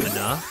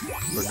stamina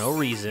for no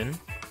reason.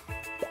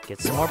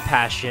 Get some more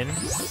passion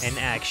and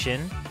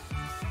action.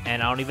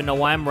 And I don't even know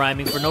why I'm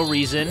rhyming for no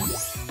reason.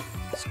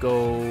 Let's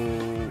go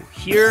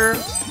here.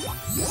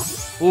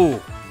 Ooh,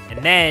 and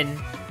then,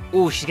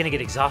 ooh, she's gonna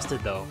get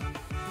exhausted though.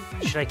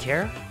 Should I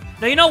care?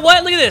 No, you know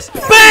what? Look at this.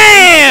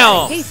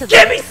 BAM!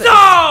 Give me some!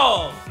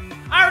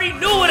 I already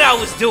knew what I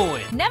was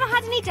doing. Never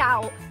had any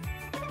doubt.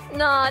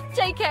 Nah,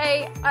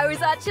 JK, I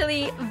was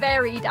actually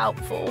very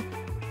doubtful.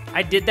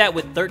 I did that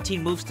with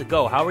 13 moves to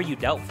go. How are you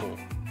doubtful?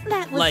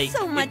 That was Like,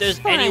 so much if there's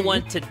fun.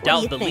 anyone to What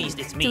doubt do the you think? least,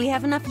 it's me. Do we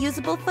have enough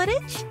usable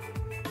footage?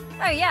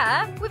 Oh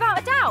yeah,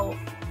 without a doubt.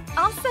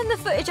 I'll send the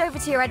footage over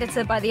to your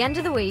editor by the end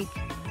of the week.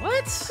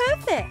 What?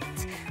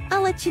 Perfect.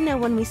 I'll let you know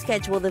when we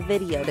schedule the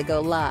video to go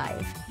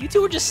live. You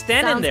two were just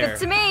standing Sounds there. good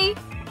to me.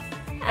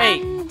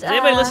 Hey, And, is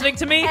anybody listening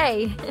to me?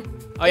 Hey.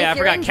 Oh yeah, I if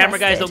you're forgot. Camera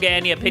guys interested, don't get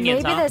any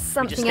opinions, maybe huh? there's We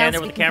something just stand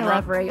else there we with the can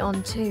camera. collaborate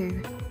on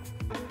too.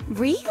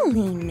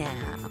 Really now?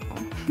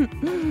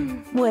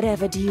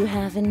 Whatever do you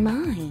have in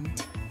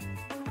mind?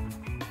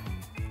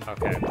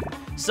 Okay.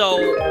 So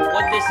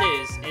what this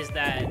is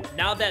that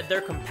now that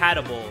they're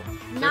compatible,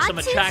 there's Not some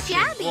too attraction.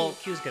 shabby. Well,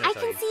 Q's gonna I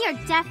tell can you. see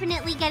you're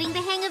definitely getting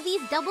the hang of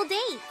these double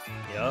dates.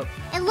 Yup.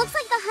 It looks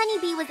like the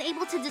honeybee was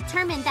able to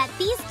determine that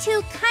these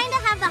two kind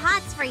of have the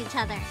hots for each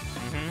other.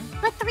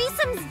 But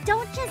threesomes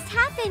don't just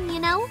happen, you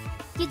know?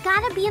 You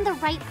gotta be in the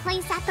right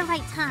place at the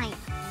right time.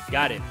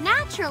 Got it.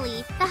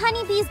 Naturally, the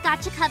honeybees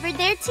got you covered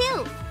there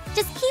too.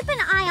 Just keep an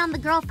eye on the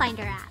Girl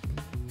Finder app.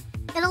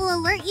 It'll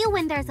alert you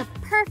when there's a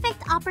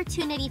perfect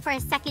opportunity for a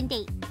second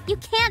date. You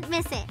can't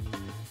miss it.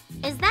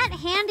 Is that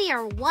handy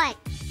or what?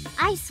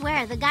 I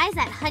swear, the guys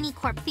at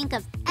HunieCorp think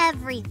of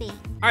everything.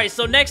 Alright,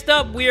 so next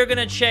up, we are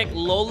gonna check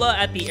Lola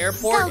at the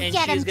airport, Go and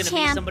get she's him, gonna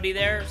meet champ. somebody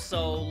there.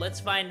 So let's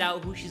find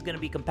out who she's gonna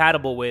be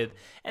compatible with.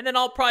 And then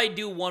I'll probably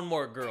do one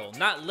more girl.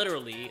 Not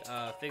literally,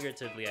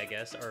 figuratively, I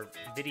guess, or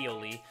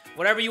videoly.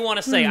 Whatever you want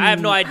to say. I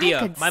have no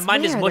idea. My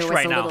mind is mush right there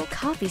was a now. little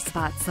coffee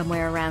spot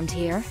somewhere around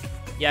here.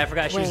 Yeah, I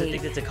forgot she was Wait.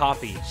 addicted to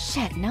coffee.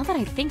 Shit, now that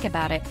I think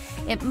about it,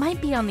 it might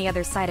be on the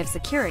other side of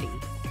security.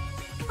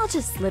 I'll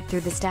just slip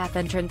through the staff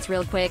entrance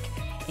real quick.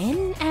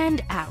 In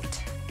and out.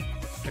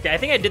 Okay, I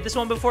think I did this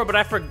one before, but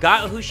I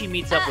forgot who she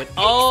meets up with.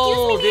 Excuse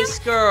Oh, me, this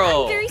ma'am.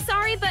 girl. I'm very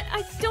sorry, but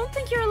I don't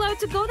think you're allowed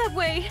to go that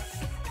way.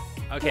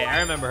 Okay,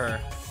 I remember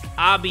her.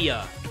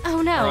 Abia.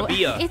 Oh no,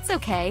 Rabia. it's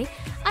okay.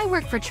 I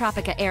work for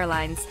Tropica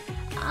Airlines.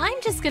 I'm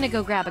just gonna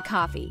go grab a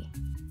coffee.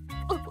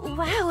 Oh,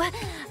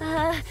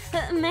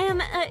 wow.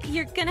 Ma'am,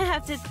 you're gonna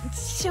have to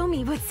show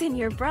me what's in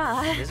your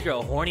bra. This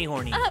girl, horny.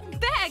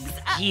 Bags.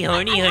 She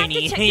horny. I have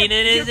to check You know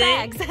what I'm your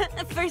saying?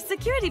 bags for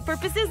security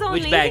purposes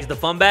only. Which bags? The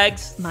fun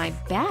bags? My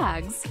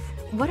bags?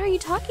 What are you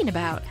talking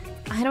about?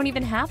 I don't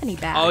even have any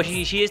bags. Oh,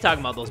 she is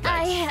talking about those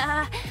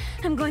bags.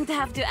 I'm going to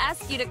have to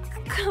ask you to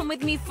come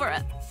with me for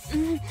a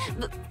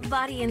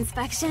body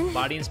inspection.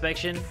 Body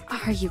inspection?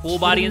 Are you Full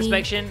body kidding me?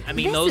 inspection? I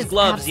mean, This those is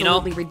gloves, you know?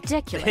 absolutely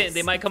ridiculous.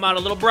 They might come out a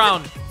little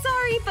brown.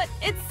 Sorry, but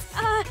it's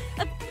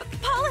a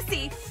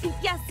policy.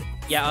 Yes.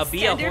 Yeah, I'll be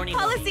a standard horny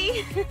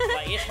policy.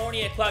 Like, it's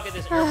horny o'clock at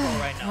this airport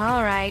right now.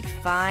 All right,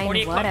 fine,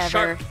 40 o'clock whatever.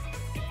 sharp.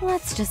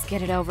 Let's just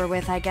get it over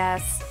with, I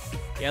guess.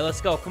 Yeah, let's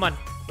go. Come on.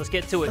 Let's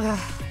get to it. Ugh,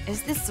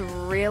 is this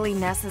really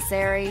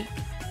necessary?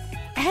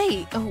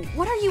 Hey,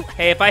 what are you?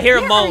 Hey, if I hear a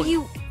Where moan, are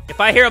you?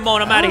 if I hear a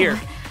moan, I'm out of here.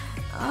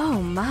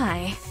 Oh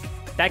my.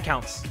 That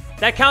counts.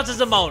 That counts as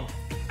a moan.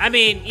 I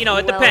mean, you know,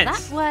 it Well,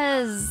 depends. that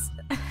was.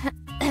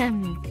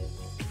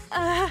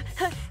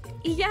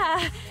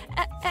 Yeah.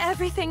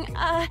 Everything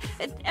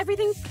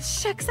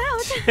checks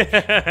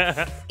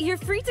out. You're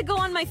free to go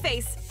on my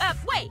face.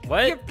 Wait.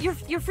 What?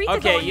 You're free to go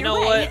Okay, on you your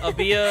know way. what,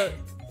 Abia,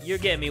 you're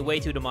getting me way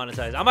too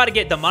demonetized. I'm about to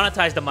get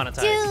demonetized.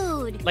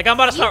 Dude. Like I'm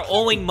about to you start can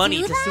owing money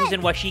do to that?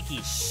 Susan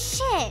Washiki.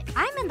 Shit,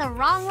 I'm in the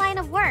wrong line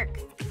of work.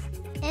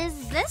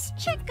 Is this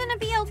chick gonna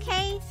be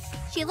okay?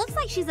 She looks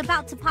like she's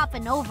about to pop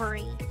an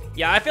ovary.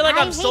 Yeah, I feel like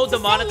I I'm so hate to say it,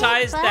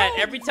 demonetized that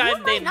but every you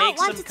time they might not make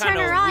want some to turn kind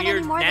her on of weird,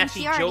 any more than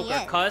nasty she already joke or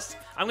is. cuss,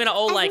 I'm gonna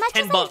owe As like much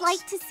 10 as bucks. I'd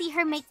like to see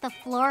her make the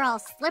floor all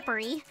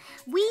slippery,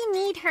 we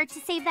need her to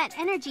save that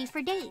energy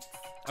for dates.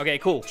 Okay,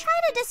 cool. Try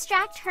to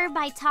distract her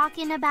by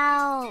talking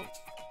about,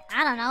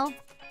 I don't know,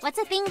 what's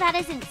a thing that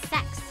isn't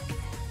sex?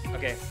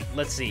 Okay,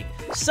 let's see.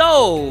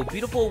 So,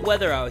 beautiful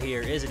weather out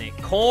here, isn't it?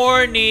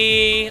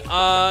 Corny.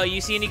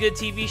 You see any good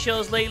TV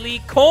shows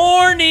lately?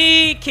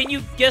 Corny. Can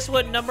you guess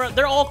what number?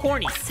 They're all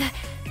corny.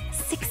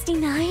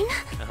 69?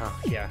 Yeah,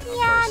 of Yeah,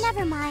 course.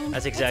 never mind.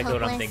 That's It's exactly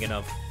what I'm hopeless. thinking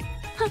of.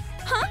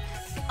 Huh?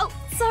 Oh,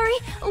 sorry.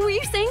 Were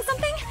you saying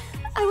something?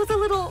 I was a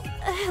little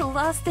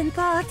lost in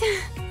thought.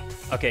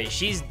 Okay,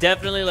 she's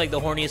definitely like the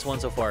horniest one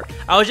so far.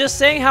 I was just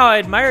saying how I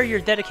admire your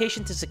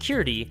dedication to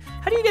security.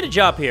 How do you get a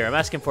job here? I'm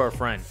asking for a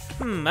friend.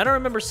 I don't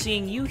remember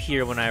seeing you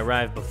here when I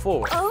arrived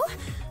before. Oh,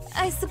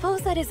 I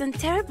suppose that isn't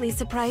terribly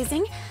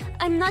surprising.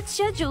 I'm not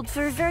scheduled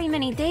for very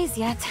many days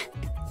yet.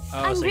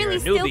 Oh, I'm so you're really a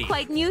still newbie.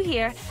 quite new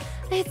here.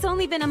 It's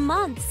only been a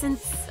month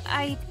since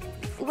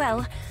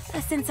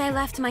since I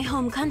left my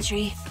home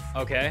country.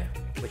 Okay,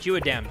 but you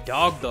a damn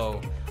dog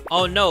though.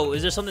 Oh no,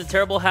 is there something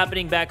terrible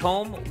happening back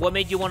home? What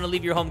made you want to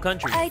leave your home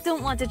country? I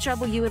don't want to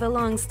trouble you with a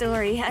long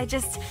story. I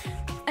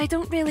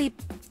don't really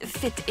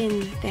fit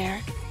in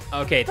there.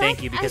 Okay,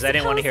 thank you, because I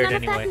didn't want to hear it None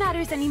of anyway. that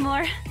matters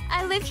anymore.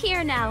 I live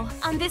here now,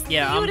 on this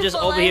Yeah, I'm just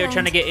beautiful over here island,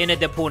 trying to get in at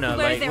the Puna. where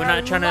Like, there we're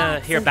are not trying to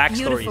lots hear of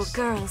beautiful backstories.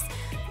 girls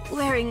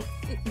wearing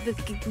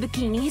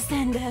bikinis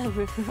and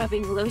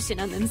rubbing lotion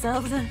on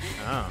themselves.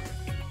 Oh.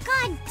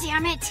 God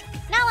damn it!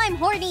 Now I'm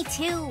horny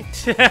too.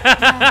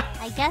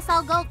 I guess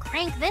I'll go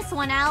crank this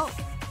one out.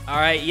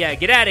 Alright, yeah,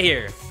 get out of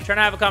here. Trying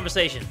to have a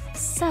conversation.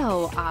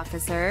 So,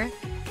 officer,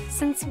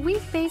 since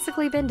we've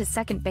basically been to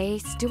second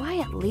base, do I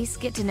at least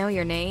get to know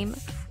your name?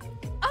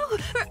 Oh,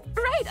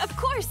 right, of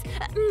course.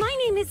 My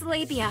name is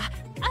Labia.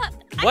 What?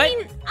 I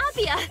mean,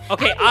 Abia.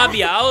 Okay,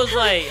 Abia. I was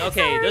like,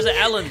 okay, Sorry. there's an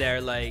L in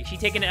there. Like, she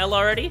taking an L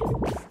already?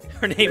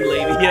 Her name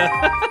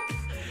Labia.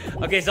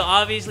 Okay, so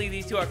obviously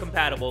these two are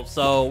compatible.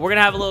 So we're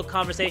gonna have a little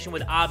conversation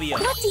with Abia.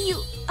 What do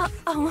you...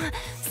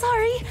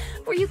 sorry.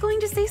 Were you going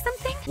to say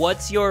something?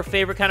 What's your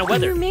favorite kind of You're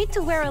weather? made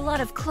to wear a lot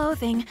of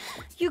clothing.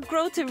 You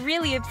grow to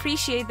really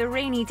appreciate the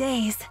rainy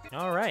days.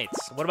 All right.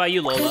 What about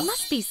you, There Lola?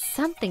 must be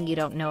something you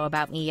don't know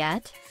about me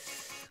yet.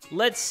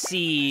 let's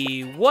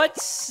see.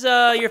 What's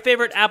your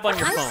favorite app on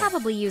your I phone?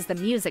 probably use the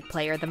music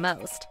player the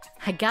most.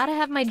 I gotta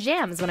have my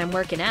jams when I'm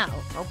working out.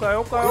 Okay.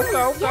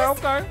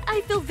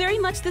 I feel very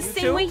much the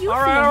same way you feel.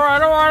 All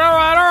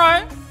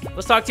right.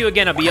 Let's talk to you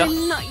again, Abia.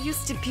 I'm not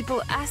used to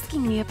people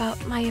asking me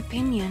about my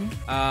opinion.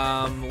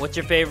 What's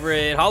your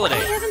favorite holiday?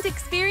 I haven't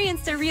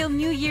experienced a real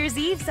New Year's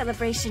Eve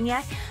celebration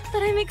yet,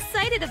 but I'm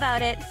excited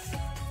about it.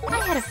 I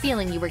had a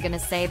feeling you were gonna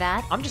say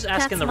that. I'm just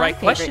asking That's the my right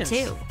favorite, questions.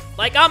 too.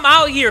 Like, I'm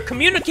out here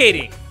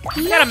communicating.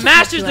 I Not got a to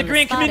master's put you on the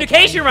degree in spot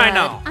communication again, right but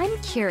now. I'm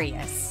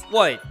curious.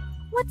 What?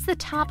 What's the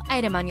top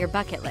item on your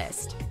bucket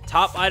list?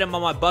 Top item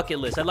on my bucket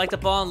list. I'd like to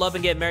fall in love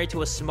and get married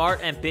to a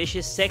smart,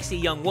 ambitious, sexy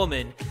young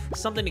woman.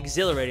 Something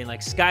exhilarating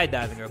like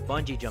skydiving or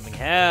bungee jumping.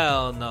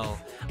 Hell no.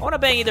 I want to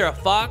bang either a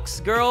fox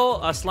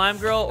girl, a slime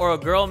girl, or a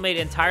girl made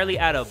entirely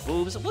out of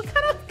boobs. What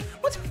the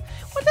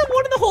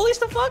one of the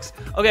holiest of fucks?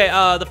 Okay,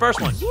 the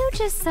first one. You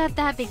just said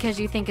that because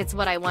you think it's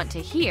what I want to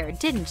hear,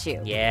 didn't you?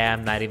 Yeah,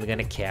 I'm not even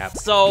gonna cap.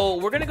 So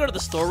we're gonna go to the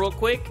store real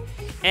quick,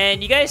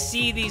 and you guys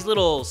see these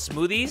little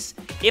smoothies?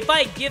 If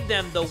I give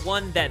them the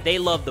one that they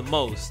love the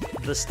most,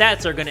 the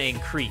stats are gonna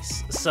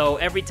increase. So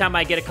every time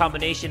I get a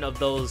combination of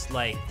those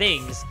like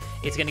things,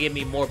 it's gonna give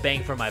me more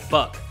bang for my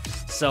buck.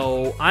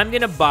 So I'm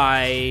gonna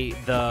buy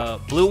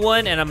the blue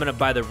one, and I'm gonna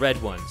buy the red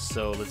one.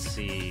 So let's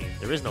see,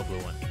 there is no blue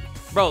one.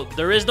 Bro,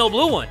 there is no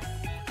blue one.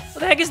 What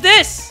the heck is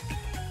this?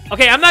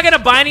 Okay, I'm not gonna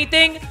buy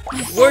anything.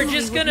 We're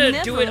just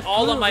gonna do it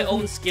all on my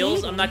own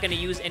skills. I'm not gonna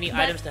use any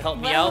items to help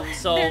me out.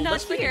 So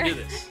let's freaking do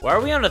this. Why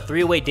are we on a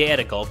 3-way date at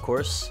a golf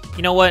course?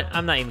 You know what?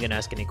 I'm not even gonna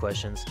ask any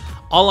questions.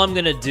 All I'm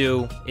gonna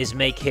do is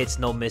make hits,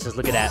 no misses.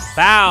 Look at that.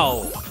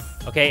 Bow!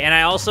 Okay, and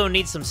I also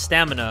need some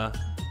stamina,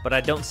 but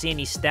I don't see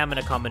any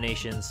stamina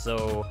combinations.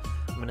 So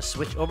I'm gonna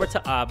switch over to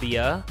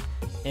Abia.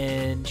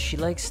 And she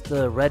likes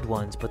the red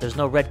ones, but there's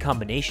no red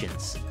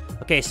combinations.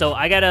 Okay, so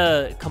I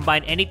gotta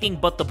combine anything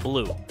but the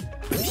blue.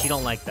 She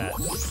don't like that.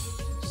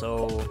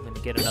 So I'm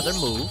gonna get another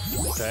move,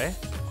 okay?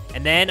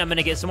 And then I'm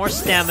gonna get some more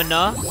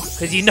stamina,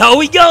 cause you know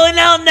we going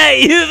all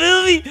night, you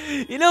feel me?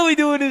 You know we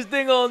doing this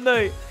thing all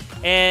night.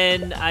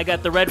 And I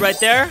got the red right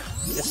there.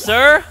 Yes,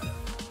 sir.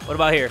 What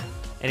about here?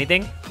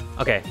 Anything?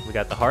 Okay, we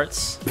got the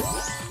hearts.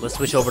 Let's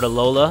switch over to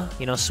Lola.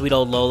 You know, sweet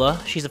old Lola.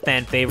 She's a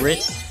fan favorite.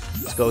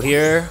 Let's go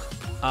here.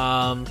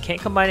 Can't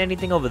combine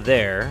anything over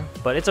there,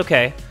 but it's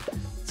okay.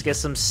 Let's get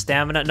some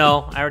stamina.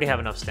 No, I already have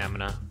enough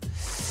stamina.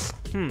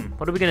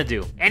 What are we gonna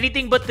do?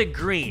 Anything but the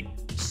green.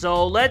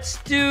 So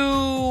let's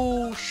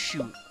do...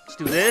 Shoot. Let's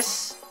do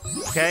this.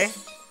 Okay.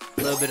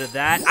 A little bit of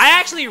that. I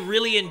actually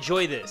really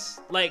enjoy this.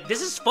 Like,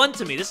 this is fun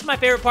to me. This is my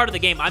favorite part of the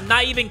game. I'm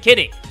not even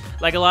kidding.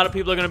 Like, a lot of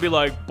people are gonna be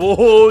like,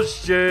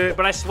 bullshit.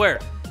 But I swear,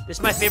 this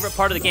is my favorite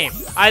part of the game.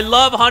 I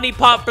love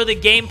HuniePop for the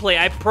gameplay.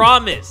 I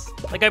promise.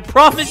 Like, I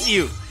promise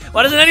you.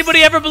 Why doesn't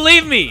anybody ever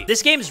believe me?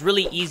 This game is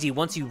really easy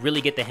once you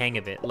really get the hang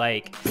of it.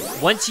 Like,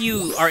 once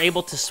you are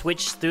able to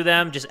switch through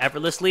them just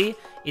effortlessly,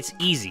 it's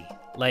easy.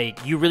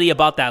 Like, you really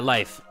about that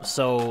life.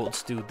 So,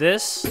 let's do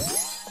this.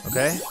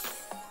 Okay.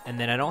 And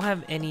then I don't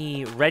have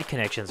any red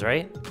connections,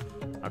 right?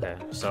 Okay,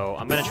 so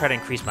I'm gonna try to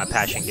increase my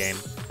passion game.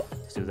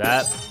 Let's do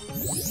that.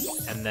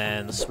 And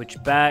then let's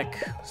switch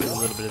back. Let's do a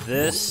little bit of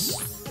this.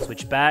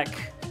 Switch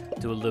back.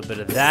 Do a little bit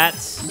of that.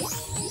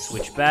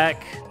 Switch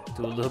back.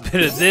 Do a little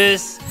bit of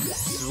this.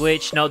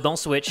 Switch. No, don't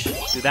switch.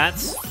 Do that.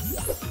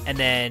 And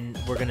then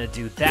we're gonna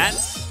do that.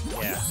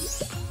 Yeah.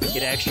 Get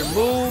an extra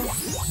move.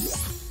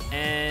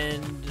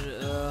 And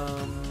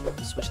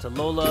switch to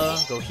Lola.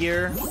 Go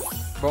here.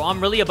 Bro,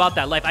 I'm really about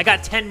that life. I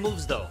got 10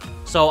 moves though.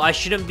 So I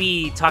shouldn't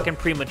be talking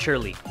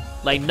prematurely.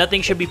 Like,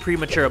 nothing should be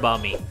premature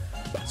about me.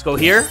 Let's go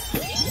here.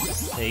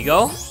 There you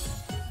go.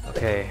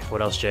 Okay,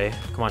 what else, Jay?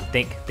 Come on,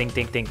 think.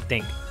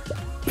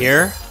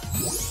 Here.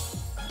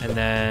 And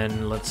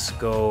then let's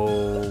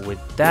go with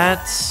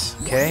that.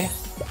 Okay.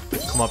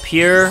 Come up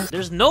here.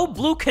 There's no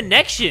blue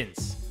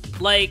connections.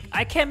 Like,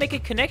 I can't make a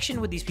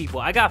connection with these people.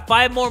 I got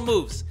 5 more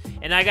moves.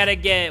 And I gotta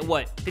get,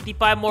 what,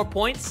 55 more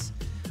points?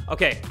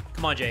 Okay,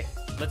 come on, Jay.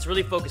 Let's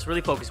really focus,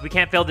 really focus. We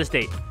can't fail this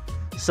date.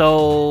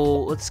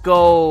 So, let's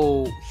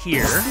go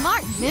here.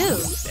 Smart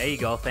move. There you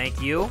go,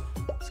 thank you.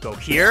 Let's go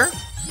here.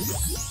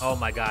 Oh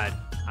my god,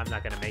 I'm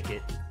not gonna make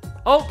it.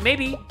 Oh,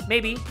 maybe.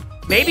 Maybe,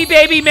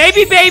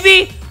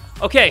 baby!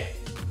 Okay,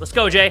 let's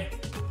go, Jay.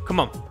 Come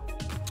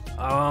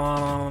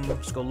on.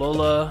 Let's go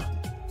Lola.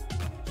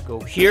 Let's go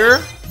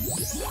here.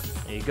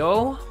 There you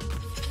go.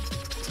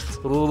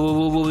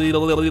 Oh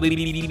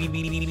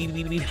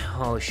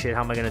shit,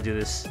 how am I gonna do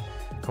this?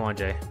 Come on,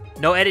 Jay.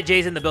 No edit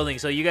J's in the building,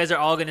 so you guys are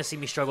all gonna see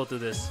me struggle through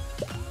this.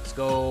 Let's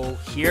go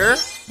here.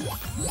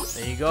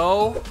 There you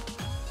go.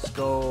 Let's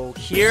go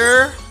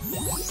here.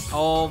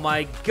 Oh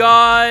my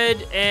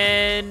god.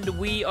 And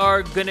we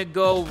are gonna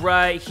go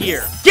right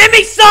here. Give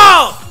me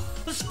some!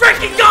 Let's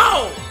freaking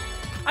go!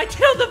 I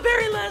killed the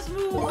very last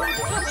move.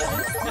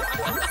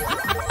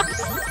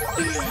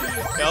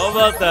 How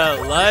about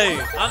that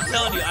life? I'm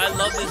telling you, I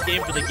love this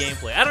game for the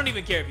gameplay. I don't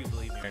even care if you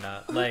believe me or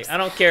not. Like, I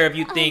don't care if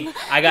you think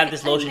I got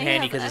this lotion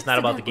handy because it's not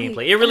about the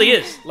gameplay. It really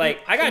is. Like,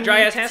 I got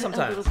dry ass hands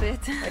sometimes. Hey,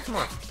 come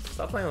on.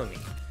 Stop playing with me.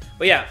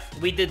 But yeah,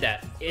 we did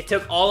that. It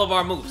took all of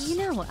our moves. You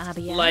know,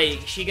 Abby.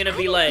 Like, she gonna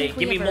be like,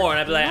 give me more, and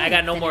I'd be like, I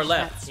got no more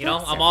left. You know,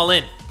 I'm all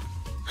in.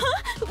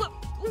 Huh?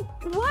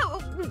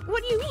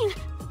 What do you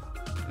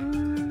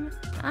mean?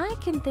 I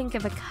can think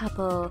of a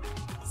couple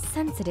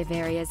sensitive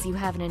areas you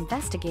haven't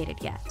investigated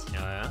yet. Oh,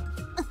 yeah?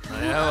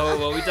 Oh, yeah?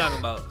 What are we talking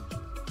about?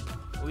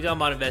 What are we talking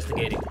about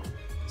investigating?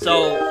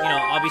 So, you know,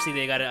 obviously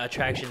they got an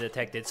attraction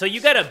detected. So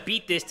you gotta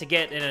beat this to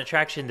get an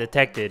attraction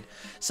detected.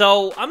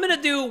 So I'm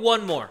gonna do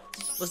one more.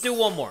 Let's do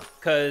one more,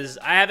 because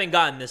I haven't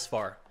gotten this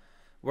far.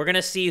 We're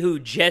gonna see who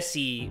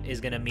Jesse is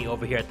gonna meet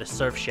over here at the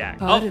surf shack.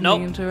 Pardon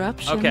nope. the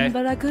interruption, Okay.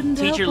 but I couldn't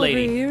Teacher help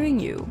lady. overhearing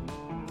you.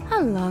 How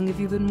long have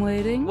you been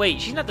waiting?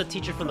 Wait, she's not the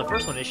teacher from the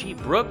first one, is she?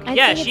 Brooke? I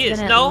Yeah, think she it's is.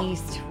 been No? At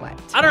least, what,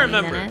 I don't 20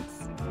 remember.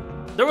 minutes?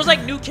 There was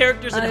like new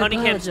characters in I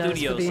Honeycamp apologize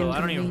Studios, for the so I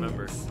don't even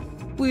remember. inconvenience.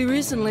 We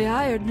recently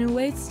hired new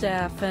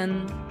waitstaff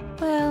and,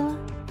 well,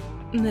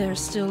 they're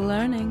still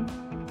learning.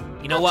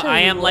 You know I'll what? tell I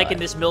you am what, liking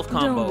this MILF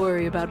combo. Don't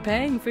worry about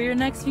paying for your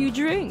next few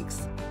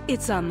drinks.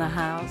 It's on the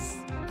house.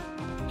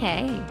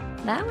 Hey,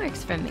 that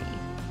works for me.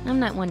 I'm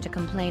not one to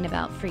complain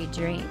about free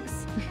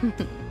drinks.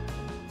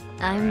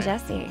 I'm Alright.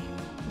 Jessie.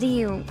 Do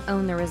you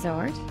own the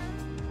resort?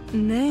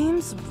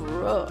 Name's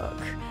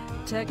Brooke.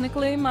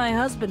 Technically, my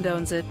husband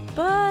owns it,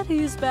 but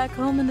he's back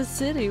home in the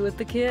city with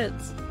the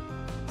kids.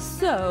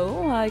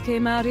 So, I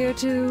came out here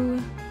to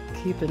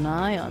keep an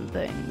eye on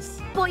things.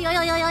 Boy, Isn't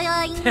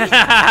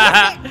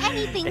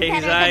anything better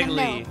Exactly.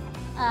 than a MILF?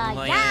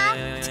 Oh, Yeah,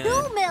 yeah. 2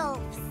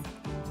 MILFs.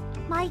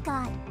 My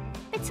God,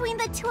 between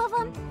the 2 of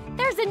them,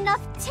 there's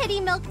enough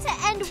titty milk to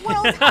end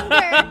world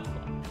hunger.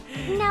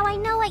 Now I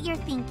know what you're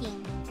thinking.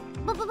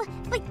 But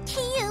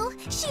Kiyu,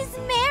 she's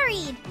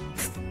married.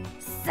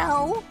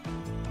 So?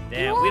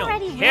 Damn, you we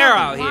already don't care were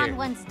out the blonde here.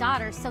 one's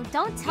daughter, so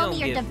don't tell don't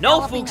me you're give no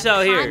developing fucks a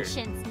out here.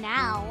 conscience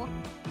now.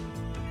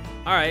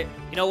 Alright,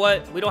 you know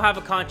what? We don't have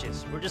a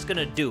conscience. We're just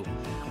gonna do.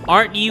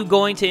 Aren't you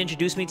going to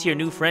introduce me to your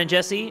new friend,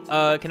 Jesse?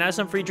 Can I have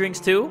some free drinks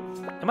too?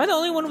 Am I the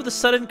only one with a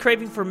sudden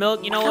craving for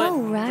milk? You know what?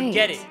 Oh, right.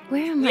 Forget it.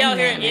 Where am We I? out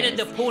here in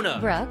the Puna.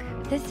 Brooke,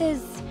 this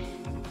is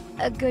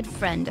a good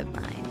friend of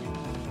mine.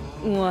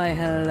 Why,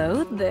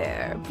 hello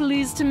there.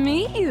 Pleased to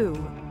meet you.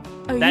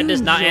 Are That you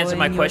does not answer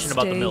my enjoying question your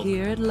about the stay milk.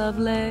 here at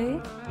Lovely?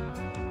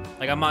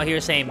 Like, I'm out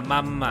here saying,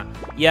 mama.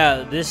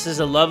 Yeah, this is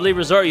a lovely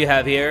resort you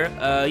have here.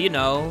 You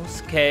know,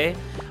 it's okay.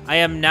 I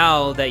am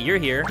now that you're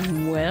here.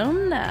 Well,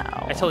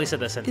 now. I totally said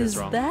that sentence Is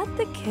wrong. that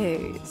the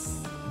case?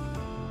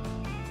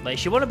 Like,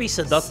 she want to be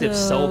seductive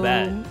so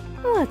bad.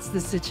 What's the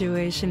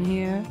situation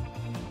here?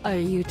 Are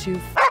you two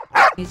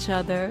each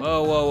other?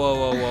 Whoa, whoa, whoa,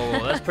 whoa, whoa,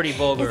 whoa. That's pretty Is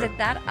vulgar. it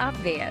that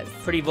obvious?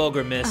 Pretty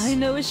vulgar, miss. I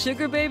know a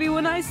sugar baby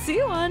when I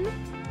see one.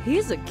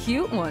 He's a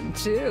cute one,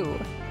 too.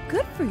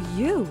 Good for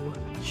you.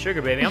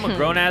 Sugar baby, I'm a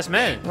grown-ass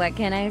man. What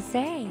can I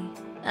say?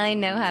 I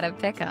know how to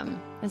pick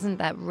 'em. Isn't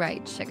that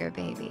right, sugar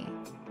baby?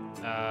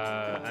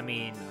 I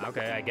mean,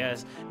 okay, I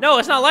guess. No,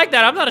 it's not like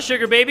that. I'm not a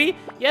sugar baby.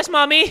 Yes,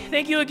 mommy.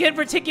 Thank you again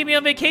for taking me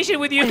on vacation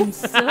with you. And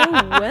so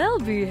well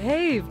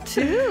behaved,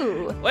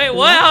 too. Wait,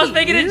 what? I was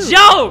Lucky making a you.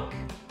 joke.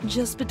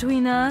 Just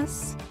between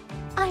us,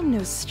 I'm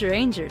no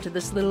stranger to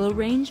this little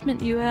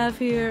arrangement you have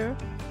here.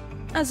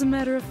 As a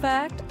matter of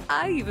fact,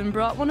 I even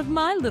brought one of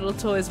my little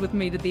toys with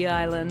me to the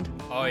island.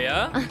 Oh,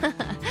 yeah?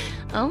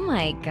 Oh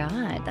my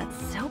god, that's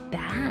so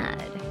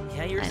bad.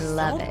 Yeah, you're I so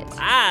love it.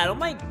 bad. Oh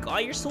my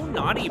god, you're so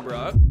naughty,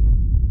 bro.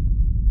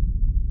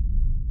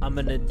 I'm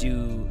gonna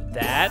do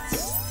that.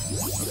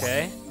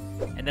 Okay.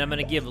 And then I'm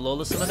gonna give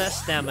Lola some of that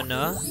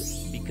stamina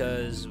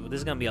because this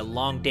is gonna be a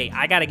long day.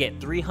 I gotta get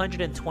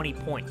 320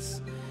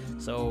 points.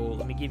 So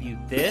let me give you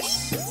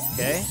this.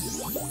 Okay.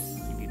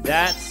 Give you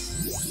that.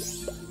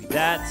 Give you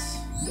that.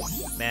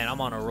 Man,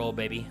 I'm on a roll,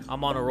 baby.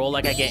 I'm on a roll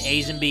like I get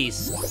A's and B's.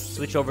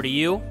 Switch over to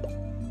you.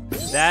 Do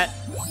that.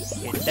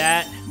 Hit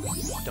that.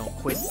 Don't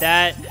quit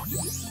that.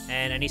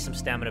 And I need some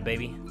stamina,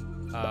 baby.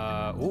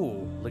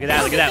 Ooh, look at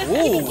that, look at that.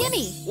 Ooh,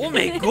 Gimme. oh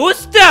me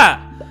gusta.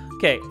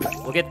 Okay,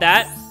 we'll get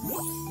that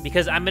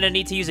because I'm gonna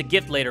need to use a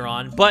gift later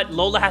on, but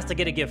Lola has to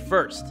get a gift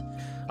first.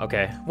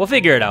 Okay, we'll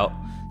figure it out.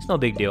 It's no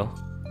big deal.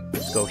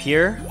 Let's go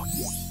here.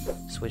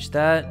 Switch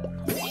that.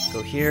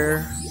 Go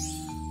here.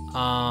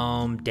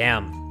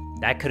 Damn.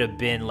 That could have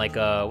been like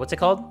a, what's it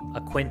called? A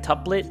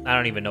quintuplet? I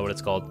don't even know what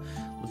it's called.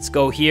 Let's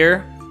go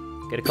here.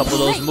 Get a couple of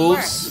those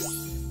moves.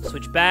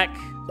 Switch back.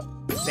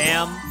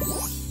 Bam.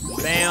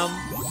 Bam.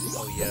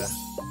 Oh, yeah.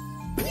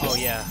 Oh,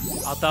 yeah.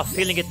 Art thou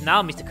feeling it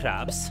now, Mr.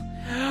 Krabs?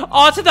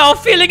 Art thou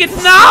feeling it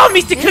now,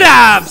 Mr.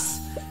 Krabs?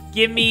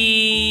 Give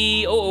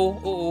me...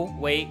 Oh.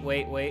 Wait.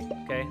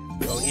 Okay.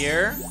 Go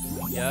here.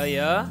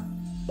 Yeah.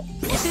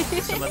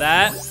 Some of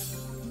that.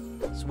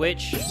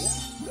 Switch.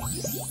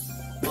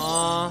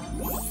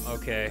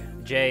 Okay.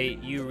 Jay,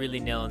 you really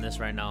nailing this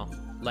right now.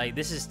 Like,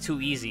 this is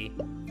too easy.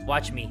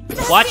 Watch me.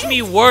 Watch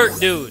me work,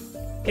 dude.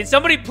 Can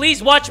somebody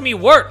please watch me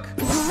work?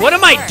 What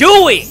am I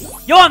doing?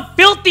 Yo, I'm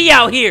filthy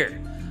out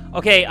here.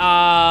 Okay,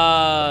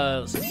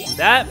 let's do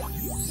that.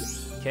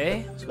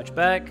 Okay, switch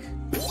back.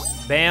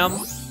 Bam.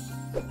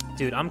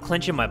 Dude, I'm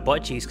clenching my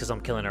butt cheeks because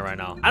I'm killing it right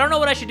now. I don't know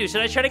what I should do.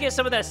 Should I try to get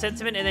some of that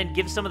sentiment and then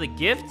give some of the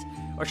gift?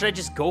 Or should I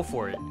just go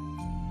for it?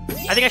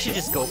 I think I should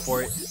just go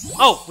for it.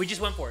 Oh, we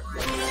just went for it.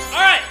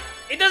 All right,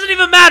 it doesn't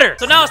even matter.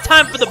 So now it's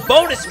time for the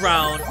bonus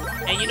round.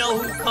 And you know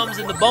who comes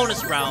in the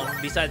bonus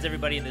round besides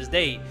everybody in this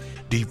date?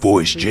 Deep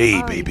voice J,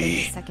 We've already been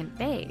baby. to second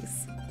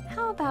base.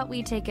 How about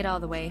we take it all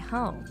the way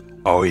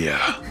home? Oh,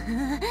 yeah.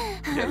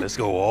 Yeah, let's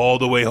go all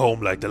the way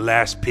home like the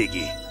last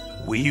piggy.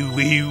 Wee,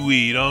 wee,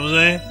 wee. You know what I'm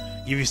saying?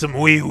 Give you some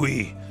wee,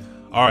 wee.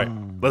 All right,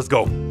 let's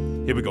go.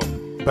 Here we go.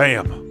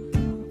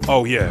 Bam.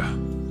 Oh, yeah.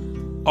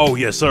 Oh,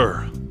 yes,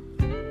 sir.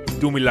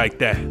 Do me like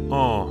that.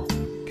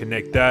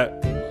 Connect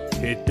that.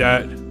 Hit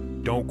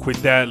that. Don't quit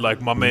that.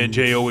 Like my man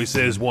Jay always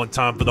says, one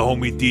time for the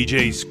homie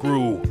DJ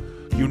Screw.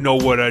 You know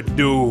what I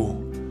do.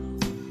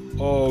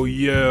 Oh,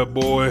 yeah,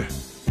 boy.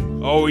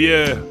 Oh,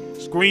 yeah.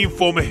 Scream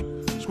for me.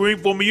 Scream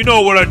for me. You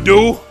know what I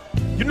do.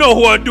 You know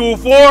who I do it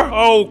for.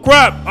 Oh,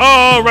 crap.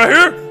 Right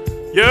here?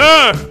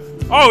 Yeah.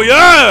 Oh,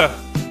 yeah.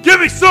 Give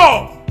me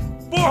some.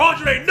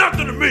 400 ain't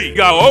nothing to me.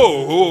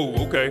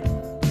 Okay.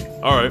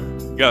 All right.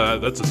 Yeah,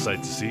 that's a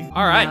sight to see.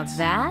 All right. Now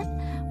that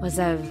was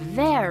a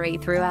very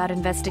throughout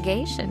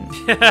investigation.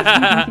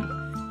 Yeah,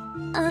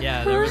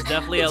 there was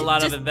definitely a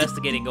lot of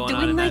investigating going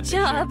on in that picture.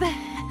 Doing my job.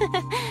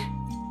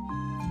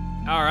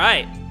 All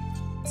right.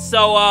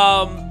 So,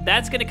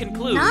 that's gonna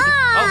conclude. Nice!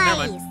 Oh,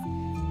 never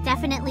mind.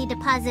 Definitely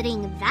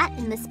depositing that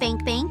in the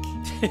spank bank.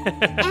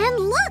 And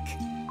look!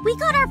 We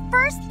got our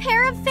first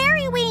pair of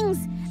fairy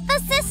wings! The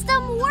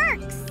system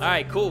works!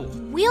 Alright, cool.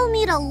 We'll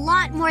need a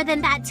lot more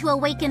than that to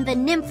awaken the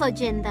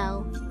Nymphogen,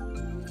 though.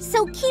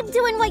 So keep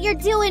doing what you're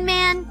doing,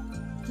 man!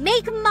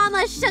 Make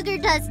Mama Sugar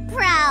Dust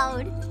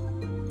proud!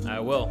 I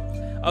will.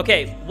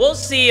 Okay, we'll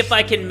see if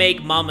I can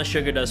make Mama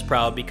Sugar Dust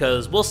proud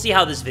because we'll see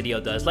how this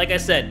video does. Like I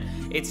said,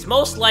 it's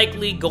most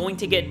likely going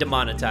to get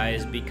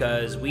demonetized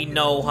because we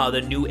know how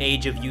the new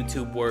age of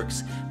YouTube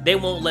works. They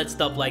won't let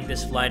stuff like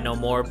this fly no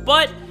more.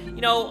 But,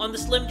 you know, on the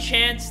slim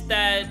chance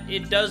that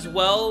it does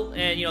well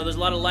and, you know, there's a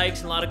lot of likes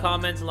and a lot of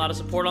comments and a lot of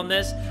support on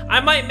this, I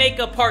might make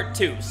a part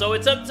 2. So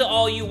it's up to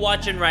all you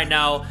watching right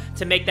now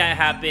to make that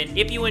happen.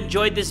 If you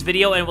enjoyed this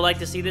video and would like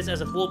to see this as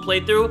a full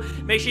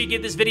playthrough, make sure you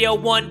give this video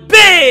one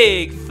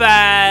big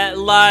fat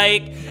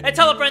like and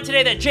tell a friend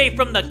today that Jay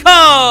from the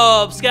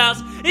Kubz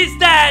Scouts is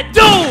that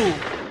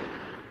dude!